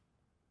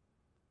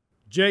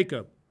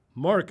 Jacob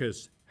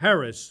Marcus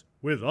Harris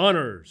with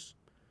honors,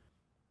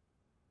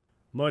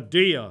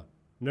 Medea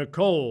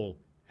Nicole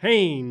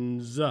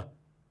Haynes,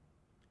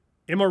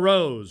 Emma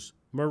Rose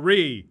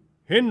Marie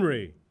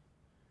Henry,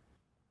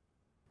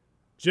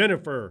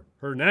 Jennifer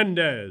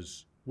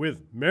Hernandez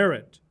with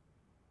merit,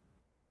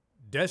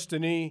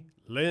 Destiny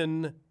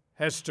Lynn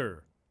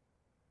Hester,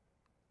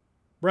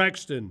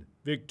 Braxton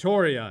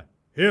Victoria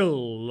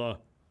Hill,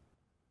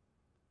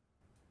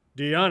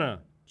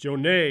 Deanna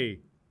Jonay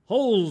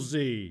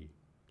Holsey,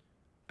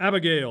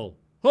 Abigail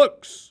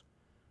Hooks,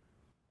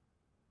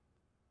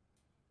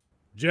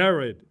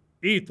 Jared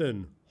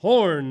Ethan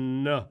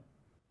Horn,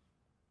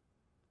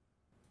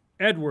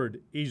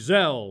 Edward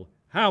Ezel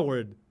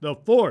Howard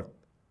IV,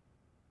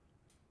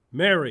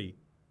 Mary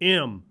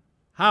M.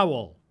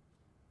 Howell,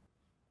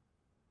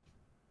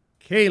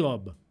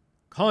 Caleb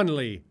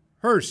Conley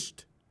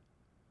Hurst,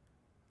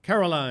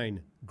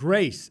 Caroline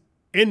Grace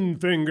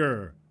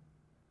Infinger,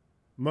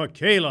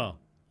 Michaela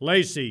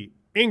Lacey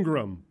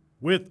Ingram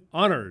with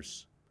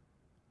honors,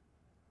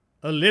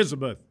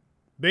 Elizabeth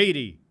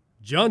Beatty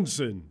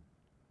Johnson,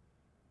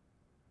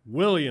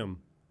 William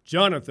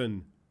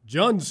Jonathan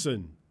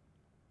Johnson,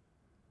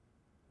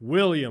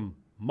 William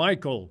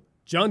Michael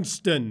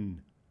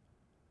Johnston,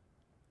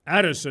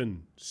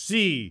 Addison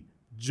C.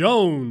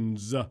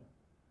 Jones,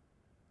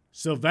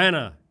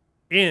 Savannah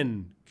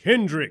N.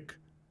 Kendrick,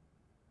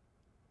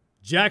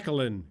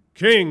 Jacqueline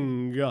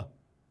King,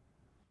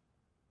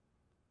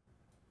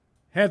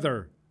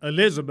 Heather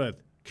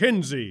Elizabeth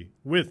Kinsey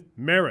with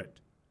merit,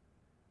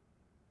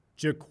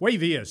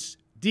 Jaquavius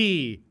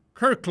D.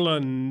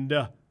 Kirkland,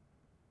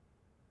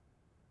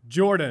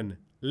 Jordan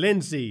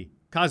Lindsay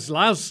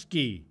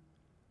Kozlowski,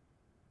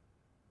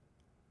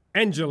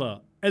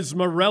 Angela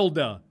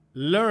Esmeralda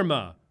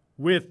Lerma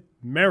with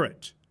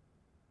merit,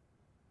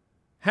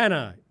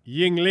 Hannah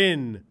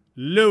Yinglin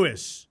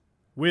Lewis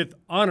with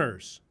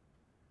honors,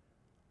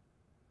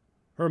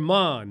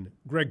 Herman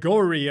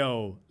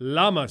Gregorio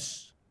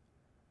Lamas,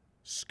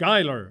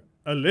 Skylar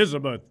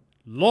Elizabeth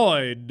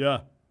Lloyd,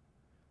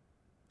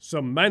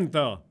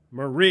 Samantha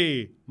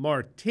Marie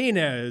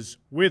Martinez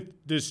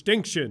with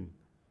distinction,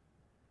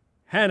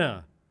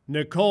 Hannah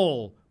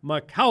Nicole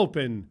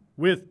McAlpin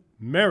with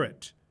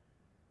merit,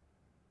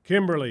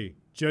 Kimberly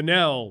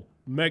Janelle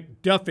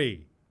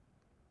McDuffie,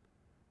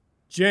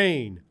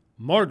 Jane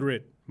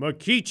Margaret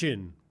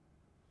McKeachin,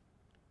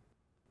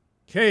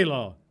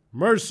 Kayla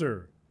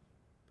Mercer,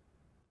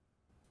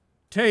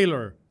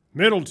 Taylor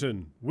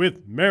Middleton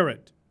with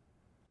merit,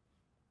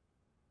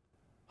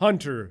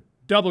 Hunter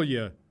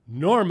W.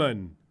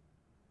 Norman,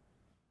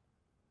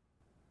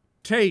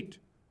 Tate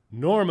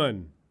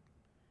Norman,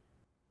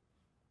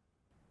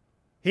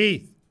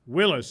 Heath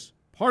Willis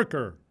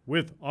Parker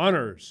with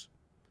honors,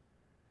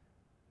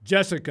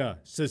 Jessica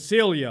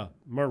Cecilia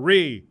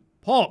Marie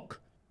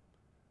Polk,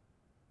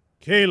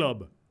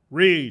 Caleb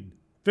Reed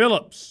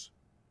Phillips,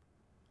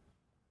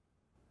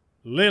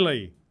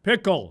 Lily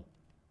Pickle,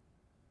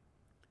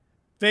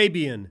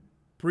 Fabian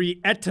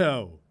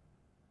Prieto,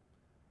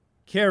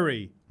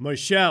 Carrie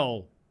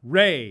Michelle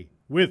Ray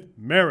with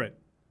merit,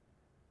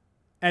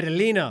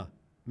 Adelina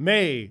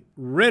May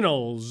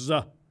Reynolds,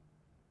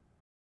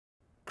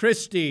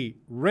 Christy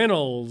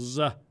Reynolds,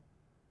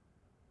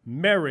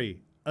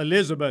 Mary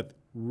Elizabeth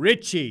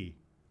Ritchie,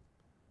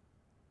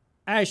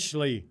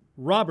 Ashley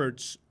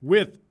Roberts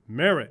with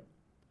merit,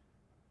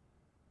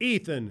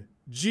 Ethan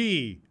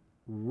G.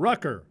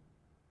 Rucker,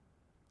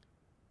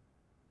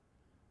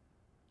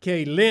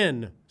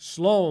 Kaylin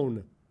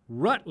Sloan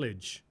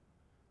Rutledge,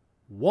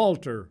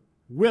 Walter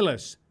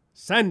Willis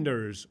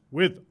Sanders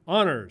with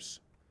honors,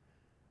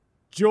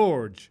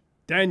 George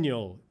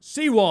Daniel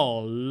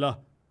Sewall,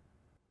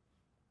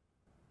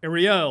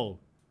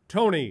 Ariel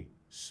Tony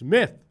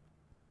Smith,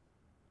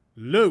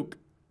 Luke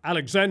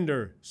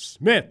Alexander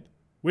Smith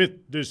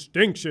with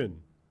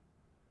distinction,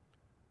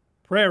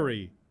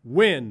 Prairie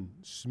Wynn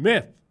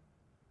Smith,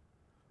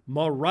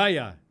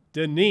 Mariah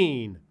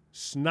Deneen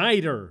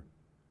Snyder,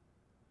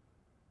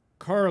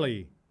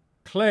 Carly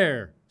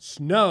Claire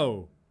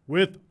Snow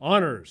with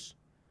honors,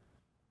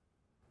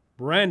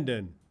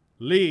 Brandon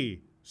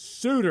Lee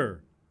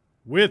Suter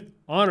with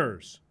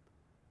honors,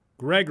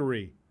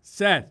 Gregory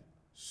Seth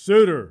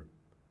Suter,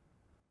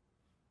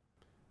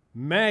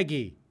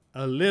 Maggie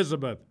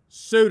Elizabeth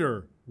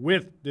Suter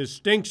with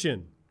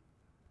distinction,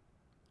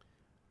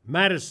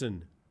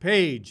 Madison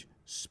Page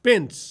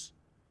Spence,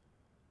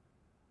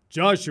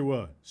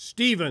 Joshua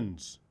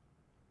Stevens,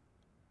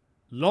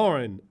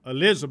 Lauren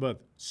Elizabeth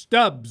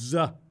Stubbs,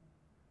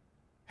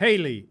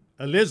 Haley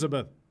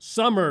Elizabeth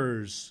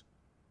Summers,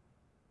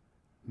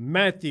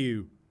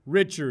 Matthew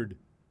Richard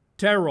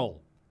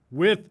Terrell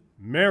with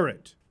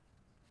merit,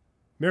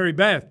 Mary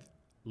Beth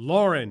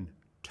Lauren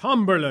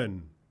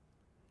Tomberlin,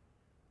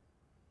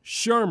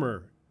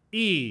 Shermer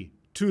E.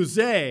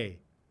 Touze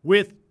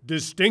with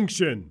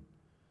distinction,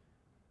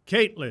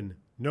 Caitlin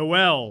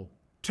Noel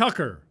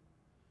Tucker,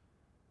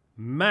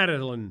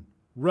 Madeline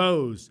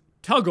Rose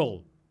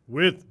Tuggle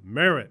with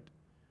merit,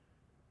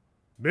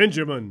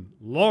 Benjamin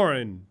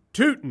Lauren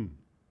Tootin,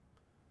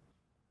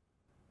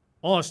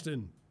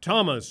 Austin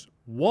Thomas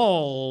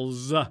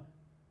Walls,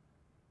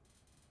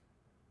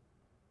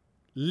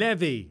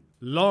 Levy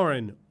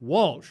Lauren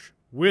Walsh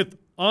with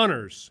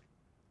honors,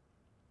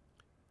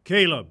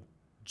 Caleb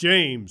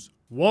James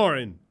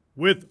Warren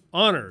with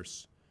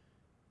honors,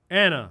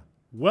 Anna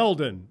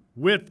Weldon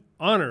with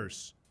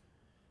honors,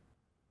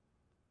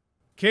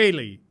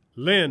 Kaylee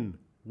Lynn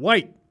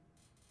White,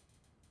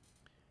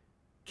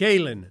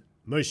 Kaylin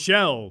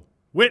Michelle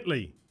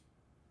Whitley,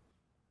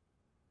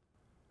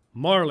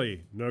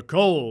 Marley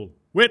Nicole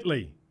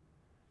Whitley,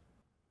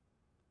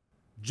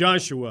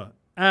 Joshua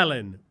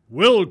Allen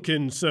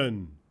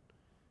Wilkinson,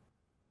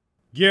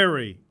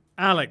 Gary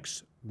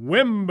Alex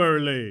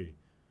Wimberly,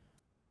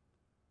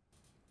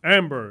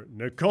 Amber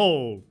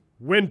Nicole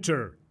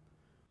Winter,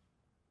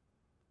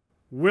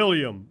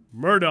 William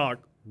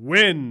Murdoch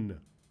Wynn,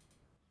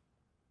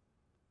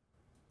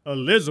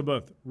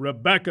 Elizabeth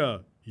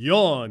Rebecca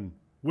Yawn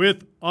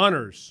with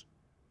honors.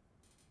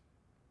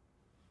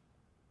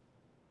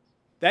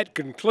 That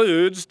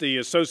concludes the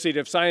Associate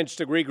of Science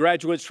degree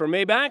graduates from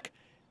ABAC.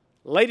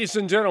 Ladies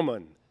and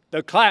gentlemen,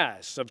 the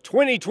class of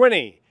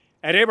 2020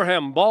 at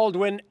Abraham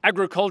Baldwin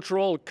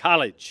Agricultural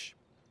College.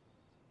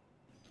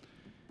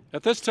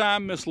 At this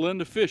time, Ms.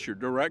 Linda Fisher,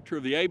 Director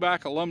of the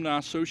ABAC Alumni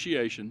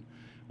Association,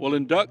 will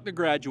induct the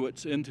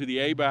graduates into the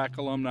ABAC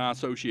Alumni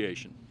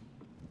Association.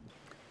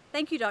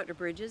 Thank you, Dr.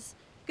 Bridges.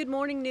 Good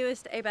morning,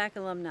 newest ABAC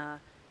alumni.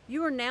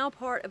 You are now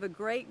part of a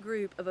great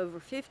group of over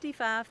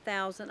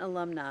 55,000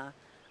 alumni,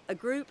 a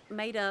group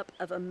made up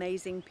of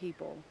amazing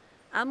people.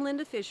 I'm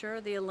Linda Fisher,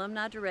 the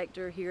Alumni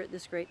Director here at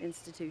this great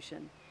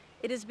institution.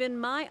 It has been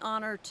my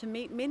honor to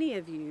meet many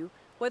of you,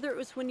 whether it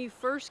was when you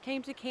first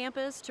came to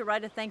campus to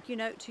write a thank you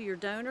note to your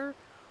donor,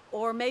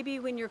 or maybe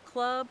when your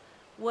club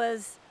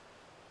was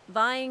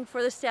vying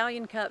for the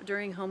Stallion Cup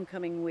during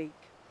homecoming week.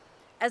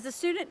 As a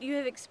student, you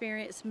have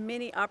experienced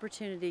many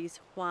opportunities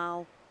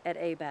while at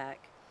ABAC,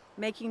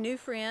 making new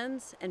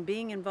friends and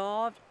being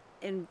involved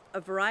in a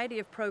variety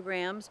of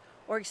programs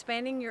or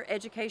expanding your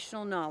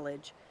educational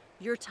knowledge.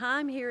 Your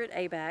time here at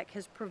ABAC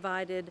has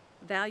provided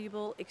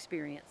valuable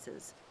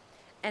experiences.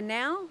 And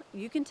now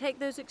you can take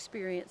those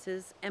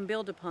experiences and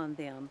build upon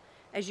them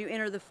as you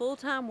enter the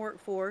full-time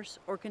workforce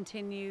or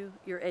continue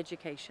your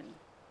education.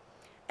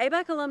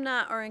 ABAC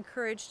alumni are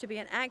encouraged to be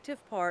an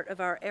active part of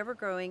our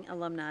ever-growing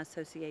Alumni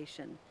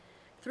Association.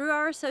 Through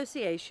our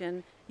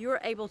association, you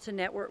are able to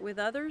network with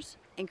others,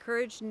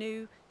 encourage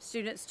new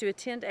students to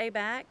attend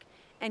ABAC,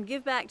 and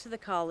give back to the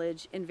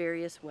college in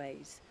various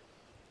ways.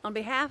 On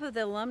behalf of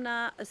the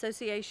Alumni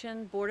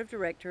Association Board of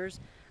Directors,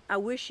 I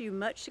wish you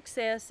much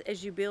success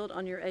as you build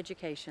on your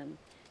education.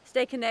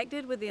 Stay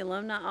connected with the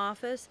Alumni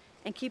Office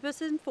and keep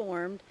us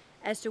informed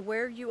as to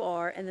where you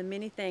are and the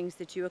many things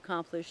that you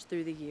accomplished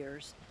through the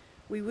years.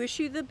 We wish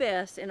you the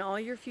best in all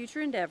your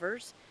future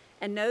endeavors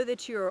and know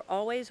that you are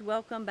always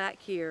welcome back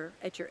here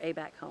at your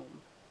ABAC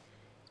home.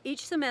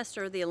 Each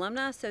semester, the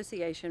Alumni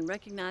Association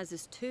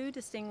recognizes 2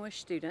 distinguished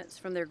students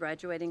from their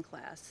graduating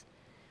class.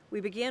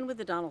 We begin with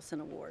the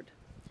Donaldson Award.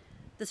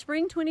 The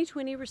Spring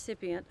 2020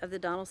 recipient of the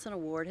Donaldson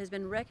Award has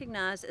been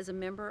recognized as a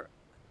member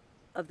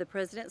of the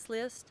President's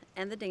List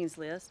and the Dean's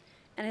List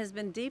and has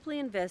been deeply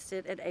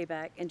invested at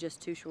ABAC in just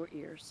 2 short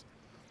years.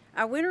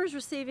 Our winner is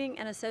receiving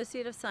an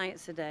Associate of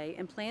Science today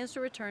and plans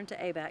to return to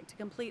ABAC to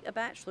complete a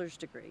bachelor's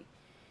degree.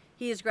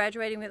 He is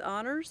graduating with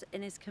honors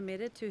and is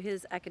committed to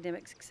his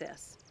academic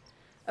success.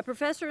 A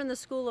professor in the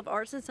School of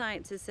Arts and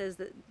Sciences says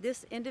that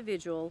this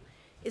individual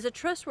is a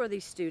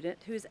trustworthy student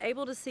who is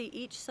able to see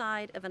each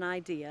side of an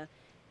idea,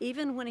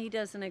 even when he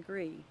doesn't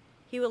agree.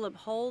 He will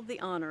uphold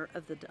the honor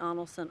of the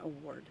Donaldson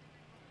Award.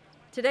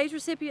 Today's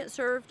recipient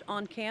served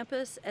on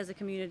campus as a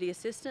community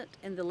assistant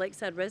in the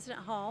Lakeside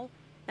Resident Hall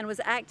and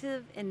was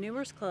active in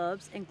numerous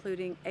clubs,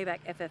 including ABAC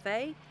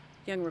FFA,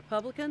 Young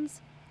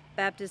Republicans,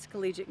 Baptist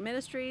Collegiate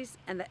Ministries,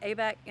 and the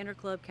ABAC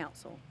Interclub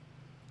Council.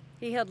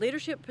 He held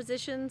leadership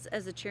positions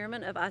as the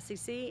chairman of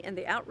ICC and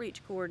the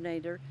outreach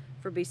coordinator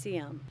for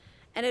BCM.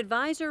 An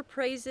advisor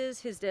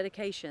praises his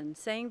dedication,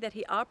 saying that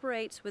he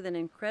operates with an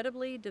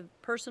incredibly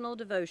personal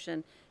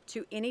devotion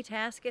to any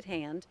task at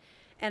hand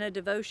and a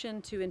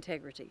devotion to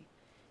integrity.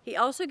 He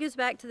also gives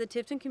back to the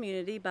Tifton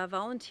community by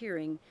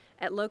volunteering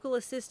at local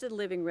assisted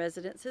living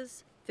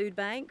residences, food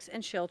banks,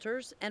 and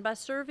shelters, and by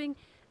serving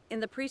in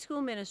the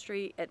preschool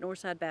ministry at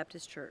Northside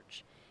Baptist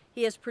Church.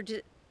 He has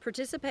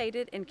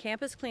participated in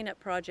campus cleanup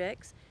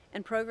projects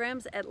and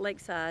programs at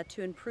Lakeside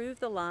to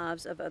improve the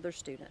lives of other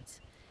students.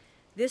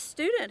 This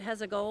student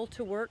has a goal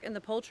to work in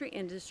the poultry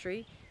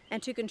industry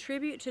and to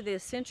contribute to the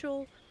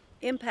essential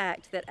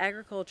impact that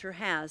agriculture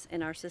has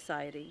in our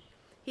society.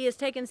 He has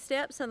taken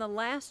steps in the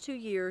last 2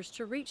 years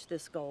to reach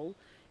this goal,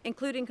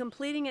 including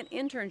completing an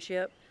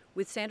internship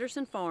with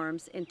Sanderson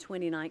Farms in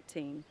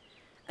 2019.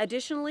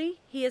 Additionally,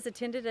 he has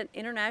attended an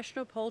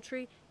international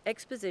poultry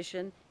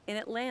exposition in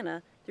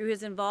Atlanta through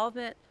his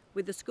involvement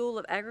with the School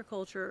of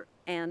Agriculture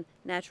and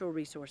Natural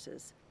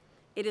Resources.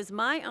 It is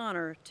my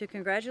honor to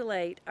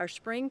congratulate our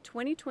Spring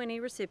 2020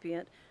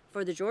 recipient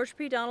for the George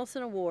P.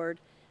 Donaldson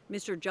Award,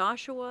 Mr.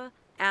 Joshua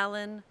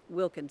Allen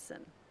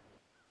Wilkinson.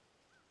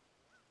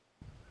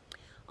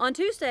 On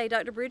Tuesday,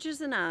 Dr.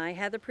 Bridges and I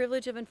had the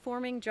privilege of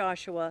informing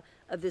Joshua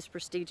of this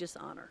prestigious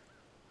honor.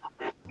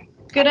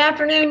 Good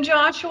afternoon,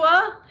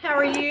 Joshua. How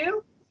are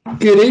you?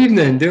 Good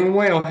evening. Doing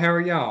well. How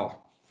are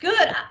y'all?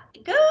 Good.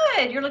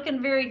 Good. You're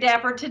looking very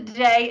dapper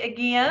today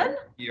again.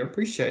 You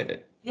appreciate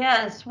it.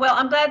 Yes. Well,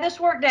 I'm glad this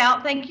worked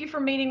out. Thank you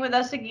for meeting with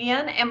us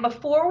again. And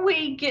before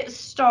we get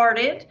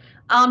started,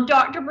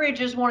 Dr.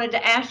 Bridges wanted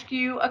to ask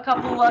you a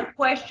couple of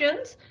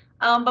questions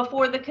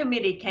before the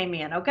committee came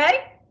in,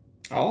 okay?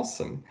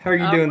 Awesome. How are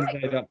you doing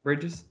today, Dr.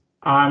 Bridges?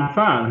 I'm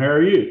fine. How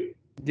are you?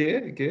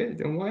 Good, good.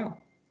 Doing well.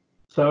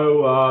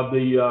 So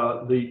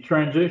the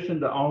transition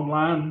to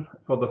online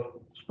for the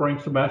spring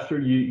semester,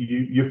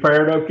 you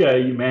fared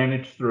okay. You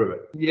managed through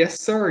it. Yes,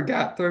 sir.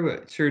 Got through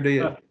it. Sure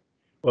did.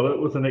 Well, it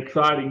was an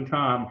exciting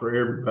time for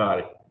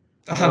everybody.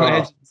 I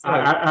imagine so.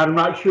 I'm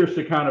not sure it's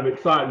the kind of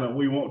excitement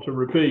we want to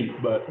repeat,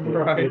 but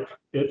right.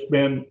 it's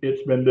been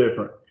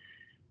different.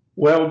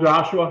 Well,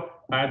 Joshua,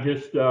 I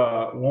just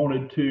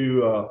wanted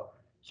to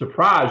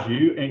surprise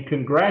you and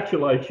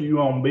congratulate you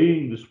on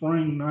being the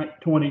Spring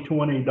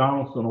 2020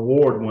 Donaldson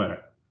Award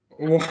winner.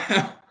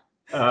 Wow.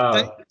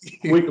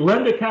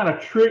 Linda kind of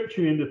tricked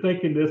you into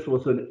thinking this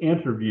was an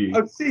interview.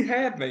 Oh, she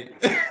had me.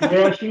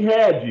 Yeah, she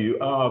had you.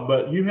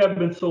 But you have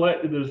been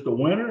selected as the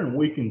winner, and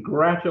we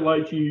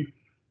congratulate you.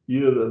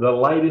 You're the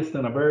latest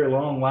in a very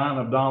long line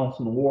of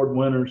Donaldson Award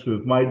winners who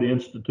have made the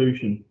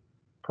institution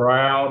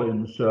proud.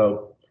 And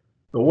so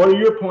what are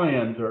your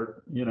plans?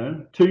 Are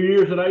 2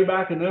 years at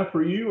ABAC enough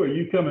for you, or are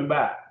you coming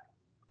back?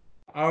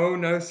 Oh,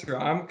 no, sir.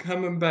 I'm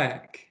coming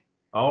back.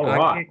 All right.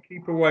 I can't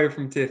keep away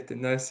from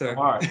Tifton. No, sir.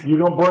 All right. You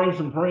going to bring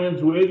some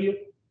friends with you?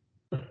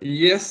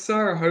 Yes,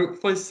 sir.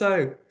 Hopefully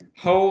so.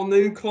 Whole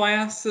new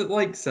class at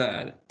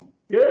Lakeside.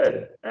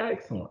 Good.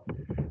 Excellent.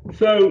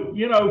 So,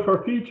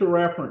 for future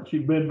reference,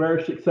 you've been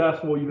very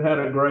successful. You've had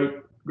a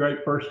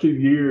great first 2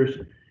 years.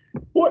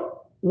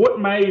 What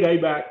made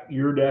ABAC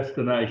your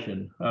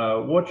destination?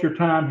 What's your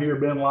time here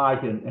been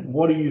like, and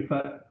what do you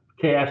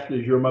cast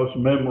as your most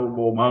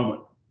memorable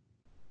moment?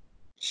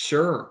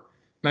 Sure.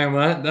 Man,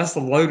 well, that's a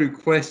loaded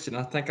question.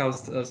 I think I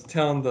was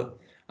telling the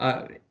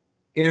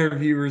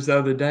interviewers the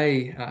other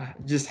day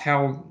just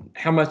how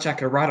much I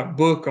could write a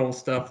book on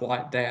stuff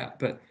like that.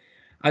 But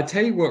I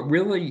tell you what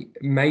really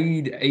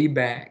made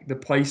ABAC the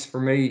place for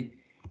me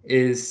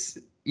is,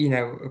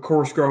 of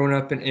course, growing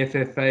up in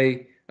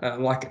FFA,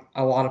 like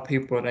a lot of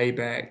people at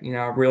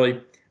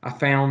ABAC, I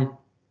found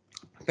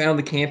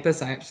the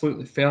campus. I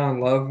absolutely fell in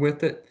love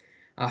with it.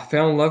 I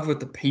fell in love with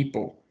the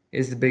people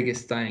is the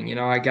biggest thing.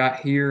 I got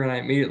here and I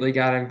immediately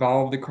got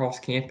involved across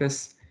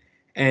campus,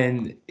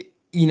 and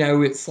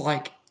it's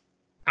like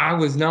I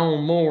was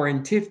known more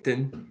in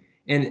Tifton,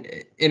 and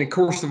in a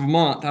course of a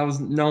month I was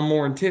known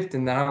more in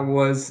Tifton than I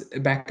was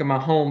back in my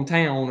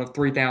hometown of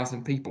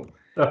 3,000 people.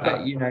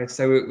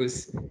 So it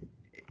was,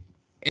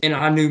 and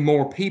I knew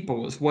more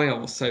people as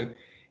well. So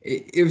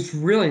it was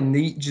really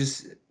neat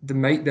just to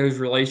make those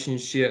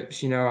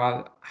relationships.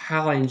 I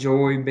highly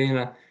enjoyed being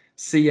a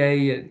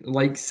CA at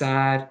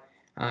Lakeside.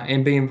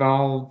 And be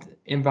involved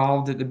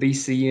at the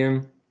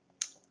BCM.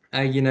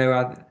 I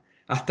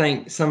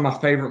think some of my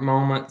favorite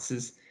moments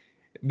is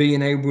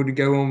being able to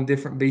go on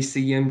different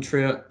BCM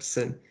trips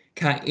and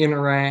kind of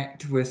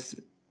interact with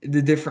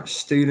the different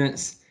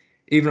students,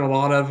 even a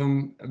lot of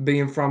them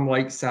being from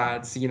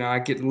Lakeside. So, I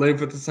get to live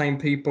with the same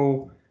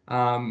people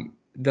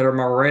that are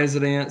my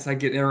residents. I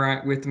get to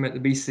interact with them at the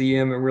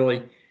BCM and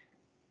really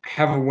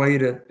have a way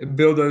to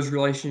build those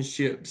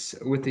relationships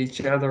with each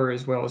other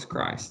as well as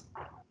Christ.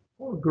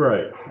 Well,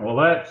 great. Well,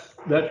 that's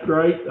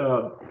great.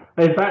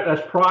 In fact,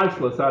 that's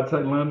priceless. I'd say,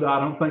 Linda, I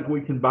don't think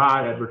we can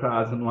buy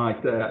advertising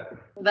like that.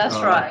 That's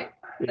right.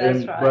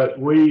 That's right. But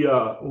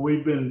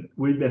we've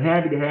been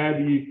happy to have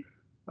you.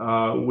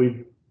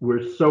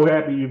 We're so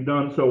happy you've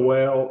done so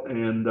well,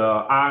 and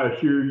I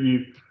assure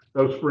you,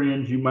 those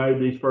friends you made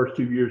these first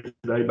 2 years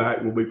at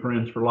ABAC will be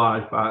friends for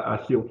life. I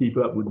still keep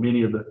up with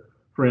many of the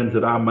friends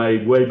that I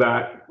made way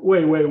back,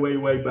 way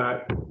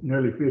back,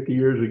 nearly 50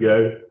 years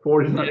ago,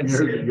 40-something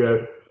years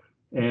ago.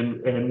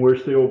 And we're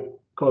still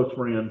close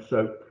friends.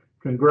 So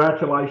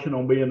congratulations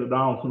on being the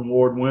Donaldson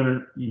Award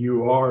winner.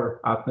 You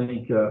are, I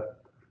think, a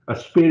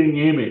spitting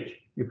image,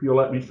 if you'll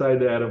let me say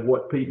that, of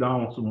what Pete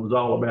Donaldson was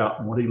all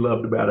about and what he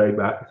loved about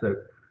ABAC. So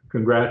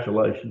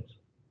congratulations.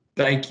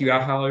 Thank you.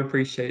 I highly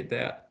appreciate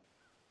that.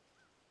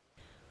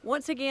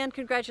 Once again,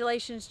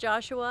 congratulations,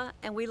 Joshua,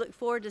 and we look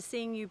forward to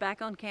seeing you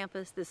back on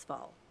campus this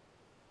fall.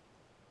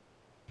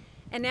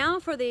 And now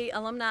for the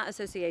Alumni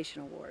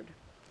Association Award.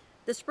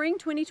 The Spring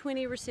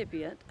 2020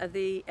 recipient of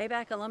the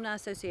ABAC Alumni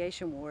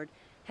Association Award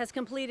has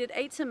completed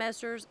 8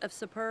 semesters of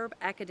superb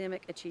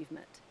academic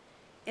achievement.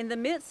 In the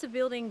midst of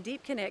building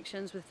deep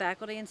connections with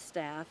faculty and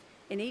staff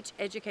in each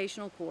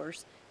educational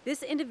course,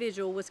 this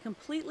individual was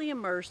completely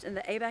immersed in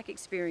the ABAC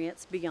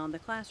experience beyond the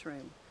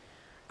classroom.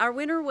 Our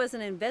winner was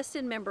an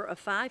invested member of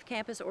 5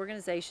 campus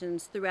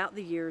organizations throughout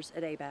the years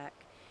at ABAC.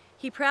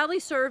 He proudly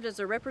served as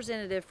a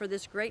representative for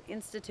this great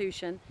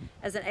institution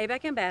as an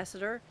ABAC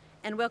ambassador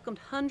and welcomed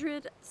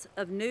hundreds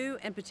of new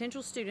and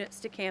potential students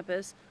to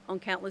campus on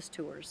countless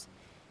tours.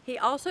 He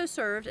also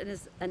served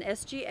as an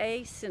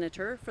SGA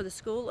senator for the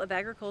School of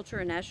Agriculture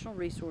and Natural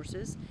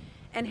Resources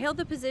and held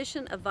the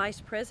position of vice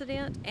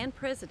president and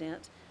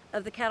president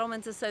of the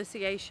Cattlemen's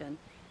Association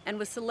and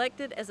was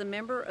selected as a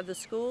member of the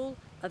School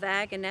of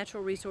Ag and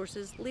Natural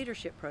Resources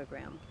Leadership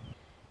Program.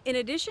 In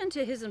addition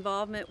to his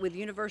involvement with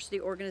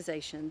university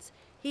organizations,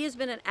 he has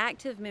been an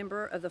active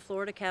member of the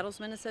Florida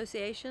Cattlemen's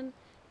Association,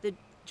 the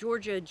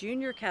Georgia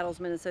Junior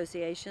Cattlemen's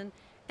Association,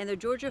 and the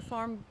Georgia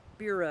Farm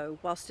Bureau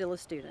while still a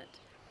student.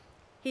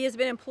 He has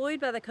been employed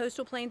by the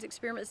Coastal Plains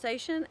Experiment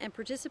Station and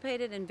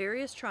participated in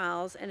various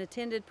trials and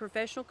attended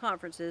professional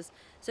conferences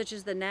such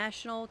as the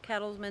National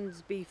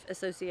Cattlemen's Beef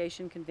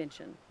Association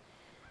Convention.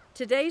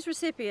 Today's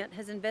recipient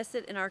has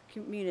invested in our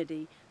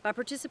community by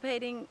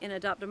participating in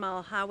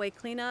Adopt-A-Mile highway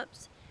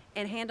cleanups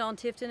and Hand on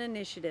Tifton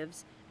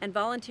initiatives and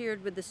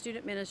volunteered with the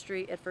student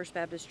ministry at First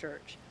Baptist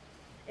Church.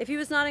 If he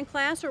was not in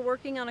class or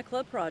working on a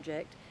club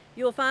project,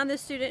 you will find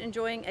this student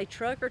enjoying a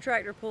truck or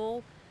tractor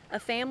pull, a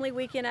family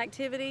weekend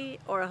activity,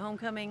 or a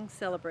homecoming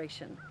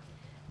celebration.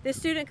 This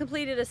student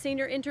completed a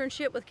senior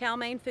internship with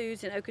Cal-Maine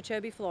Foods in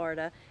Okeechobee,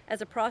 Florida as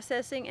a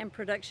processing and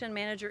production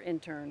manager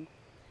intern.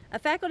 A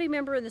faculty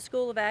member in the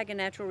School of Ag and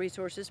Natural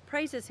Resources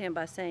praises him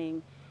by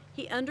saying,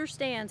 he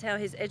understands how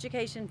his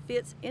education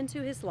fits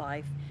into his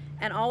life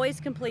and always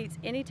completes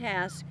any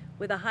task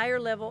with a higher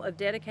level of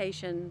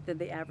dedication than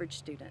the average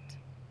student.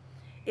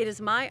 It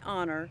is my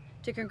honor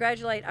to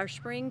congratulate our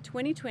Spring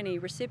 2020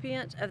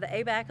 recipient of the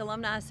ABAC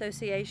Alumni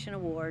Association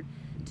Award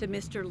to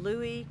Mr.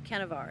 Louis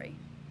Canavari.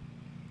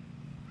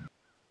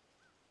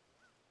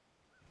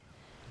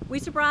 We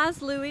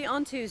surprised Louis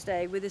on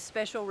Tuesday with his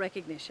special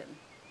recognition.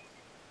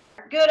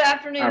 Good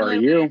afternoon, How are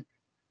Louis. you?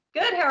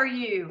 Good, how are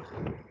you?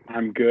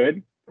 I'm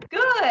good.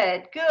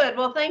 Good, good.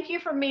 Well, thank you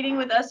for meeting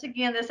with us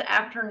again this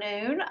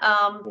afternoon.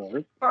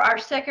 For our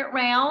second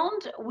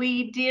round,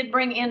 we did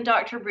bring in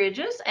Dr.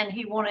 Bridges, and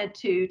he wanted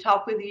to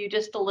talk with you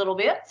just a little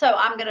bit. So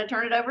I'm going to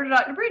turn it over to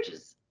Dr.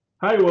 Bridges.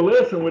 Hey, well,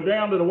 listen, we're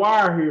down to the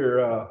wire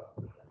here.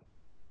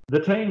 The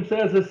team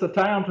says it's the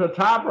time to a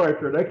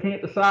tiebreaker. They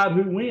can't decide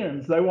who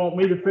wins. They want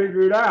me to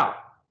figure it out.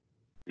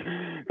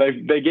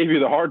 They gave you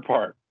the hard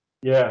part.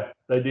 Yeah,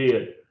 they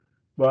did.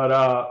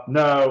 But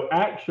no,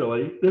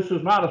 actually, this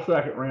is not a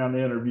second round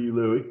interview,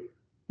 Louis.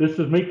 This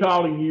is me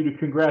calling you to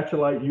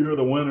congratulate you. You're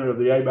the winner of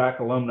the ABAC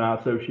Alumni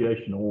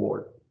Association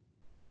Award.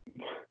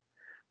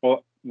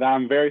 Well,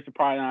 I'm very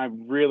surprised, and I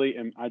really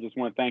am. I just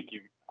want to thank you.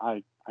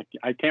 I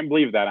can't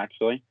believe that,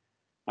 actually.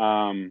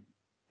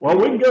 Well,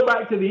 we can go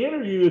back to the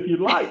interview if you'd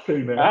like to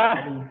now.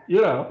 I mean,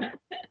 you know.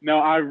 No,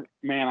 I'm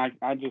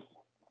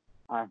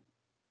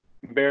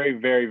very,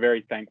 very,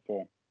 very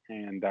thankful,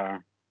 and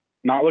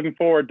not looking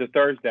forward to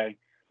Thursday.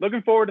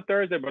 Looking forward to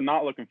Thursday, but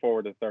not looking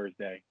forward to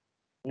Thursday.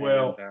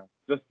 Well,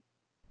 and,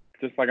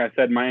 just like I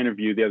said in my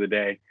interview the other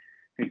day,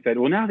 he said,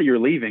 "Well, now that you're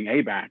leaving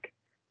ABAC,"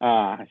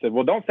 I said,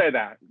 "Well, don't say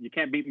that. You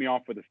can't beat me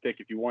off with a stick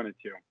if you wanted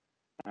to.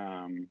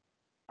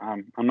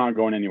 I'm not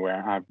going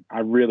anywhere. I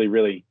really,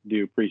 really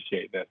do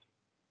appreciate this."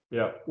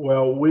 Yeah.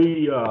 Well,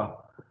 we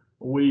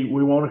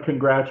want to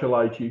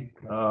congratulate you.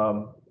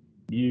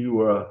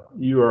 You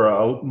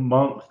are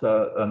amongst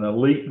an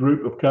elite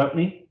group of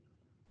company.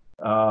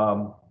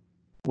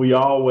 We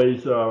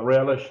always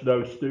relish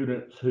those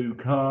students who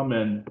come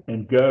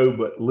and go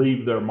but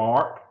leave their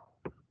mark,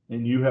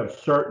 and you have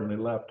certainly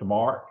left a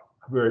mark,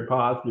 a very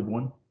positive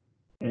one.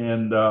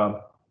 And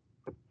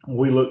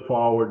we look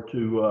forward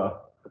to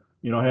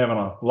having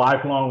a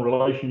lifelong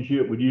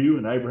relationship with you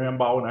and Abraham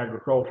Baldwin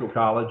Agricultural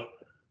College.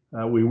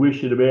 We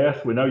wish you the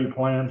best. We know your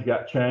plans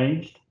got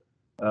changed.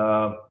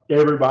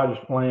 Everybody's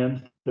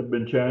plans have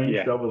been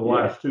changed over the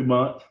last 2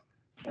 months,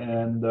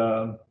 and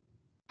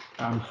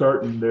I'm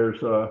certain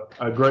there's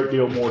a great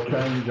deal more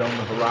change on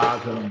the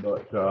horizon.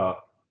 But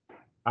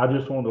I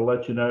just wanted to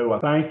let you know I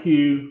thank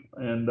you,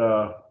 and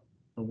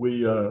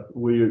we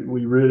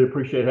really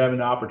appreciate having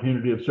the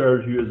opportunity to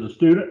serve you as a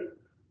student.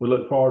 We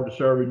look forward to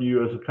serving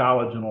you as a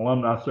college and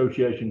alumni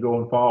association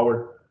going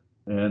forward.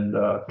 And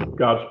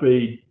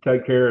Godspeed.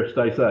 Take care.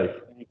 Stay safe.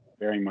 Thank you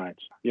very much.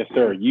 Yes,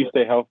 sir. You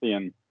stay healthy,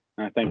 and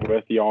I thank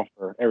both of y'all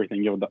for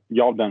everything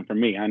y'all done for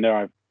me. I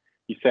know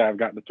you said I've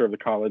got to serve the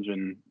college,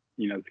 and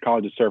the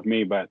college has served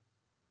me, but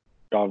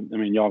y'all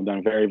have done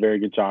a very, very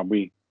good job.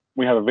 We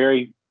have a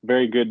very,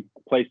 very good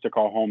place to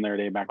call home there at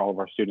ABAC. All of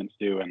our students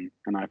do, and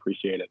I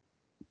appreciate it.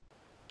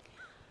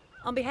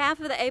 On behalf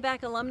of the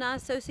ABAC Alumni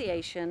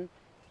Association,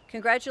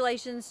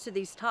 congratulations to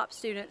these top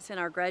students in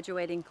our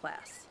graduating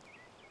class.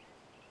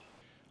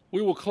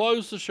 We will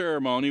close the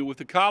ceremony with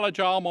the college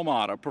alma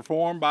mater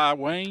performed by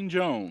Wayne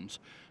Jones,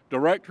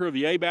 director of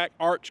the ABAC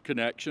Arts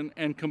Connection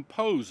and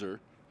composer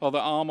of the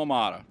alma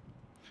mater.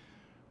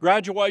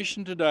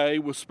 Graduation today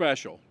was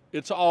special.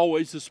 It's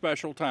always a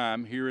special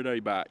time here at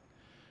ABAC.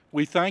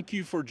 We thank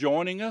you for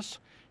joining us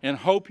and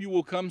hope you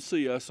will come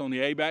see us on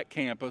the ABAC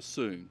campus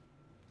soon.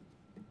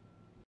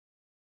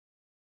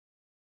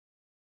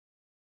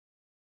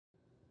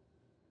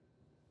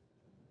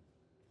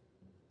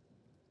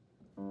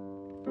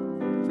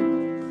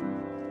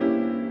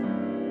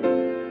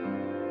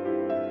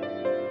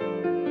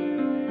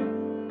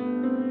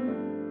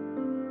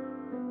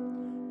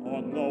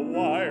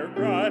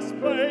 Wiregrass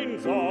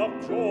plains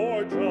of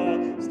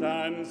Georgia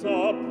stands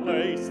a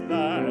place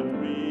that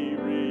we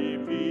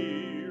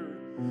revere,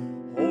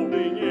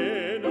 holding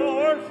in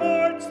our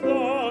hearts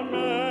the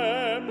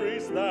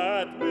memories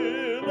that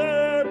will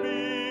e'er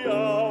be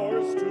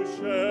ours to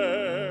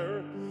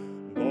share.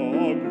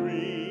 The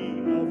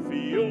green of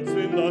fields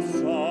in the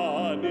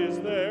sun is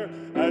there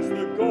as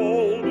the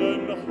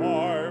golden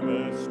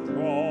harvest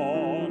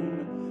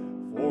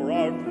drawn. For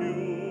our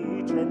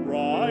future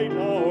bright,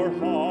 our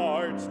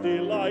heart's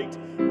delight,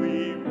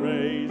 we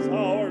raise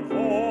our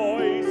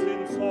voice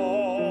in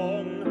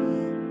song.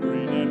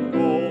 Green and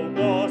gold,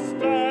 the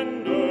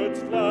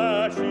standards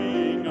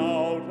flashing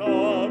out,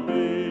 a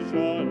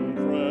vision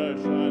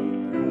fresh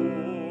and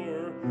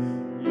pure.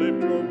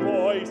 Lift your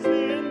voice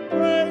in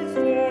praise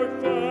for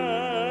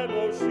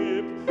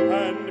fellowship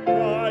and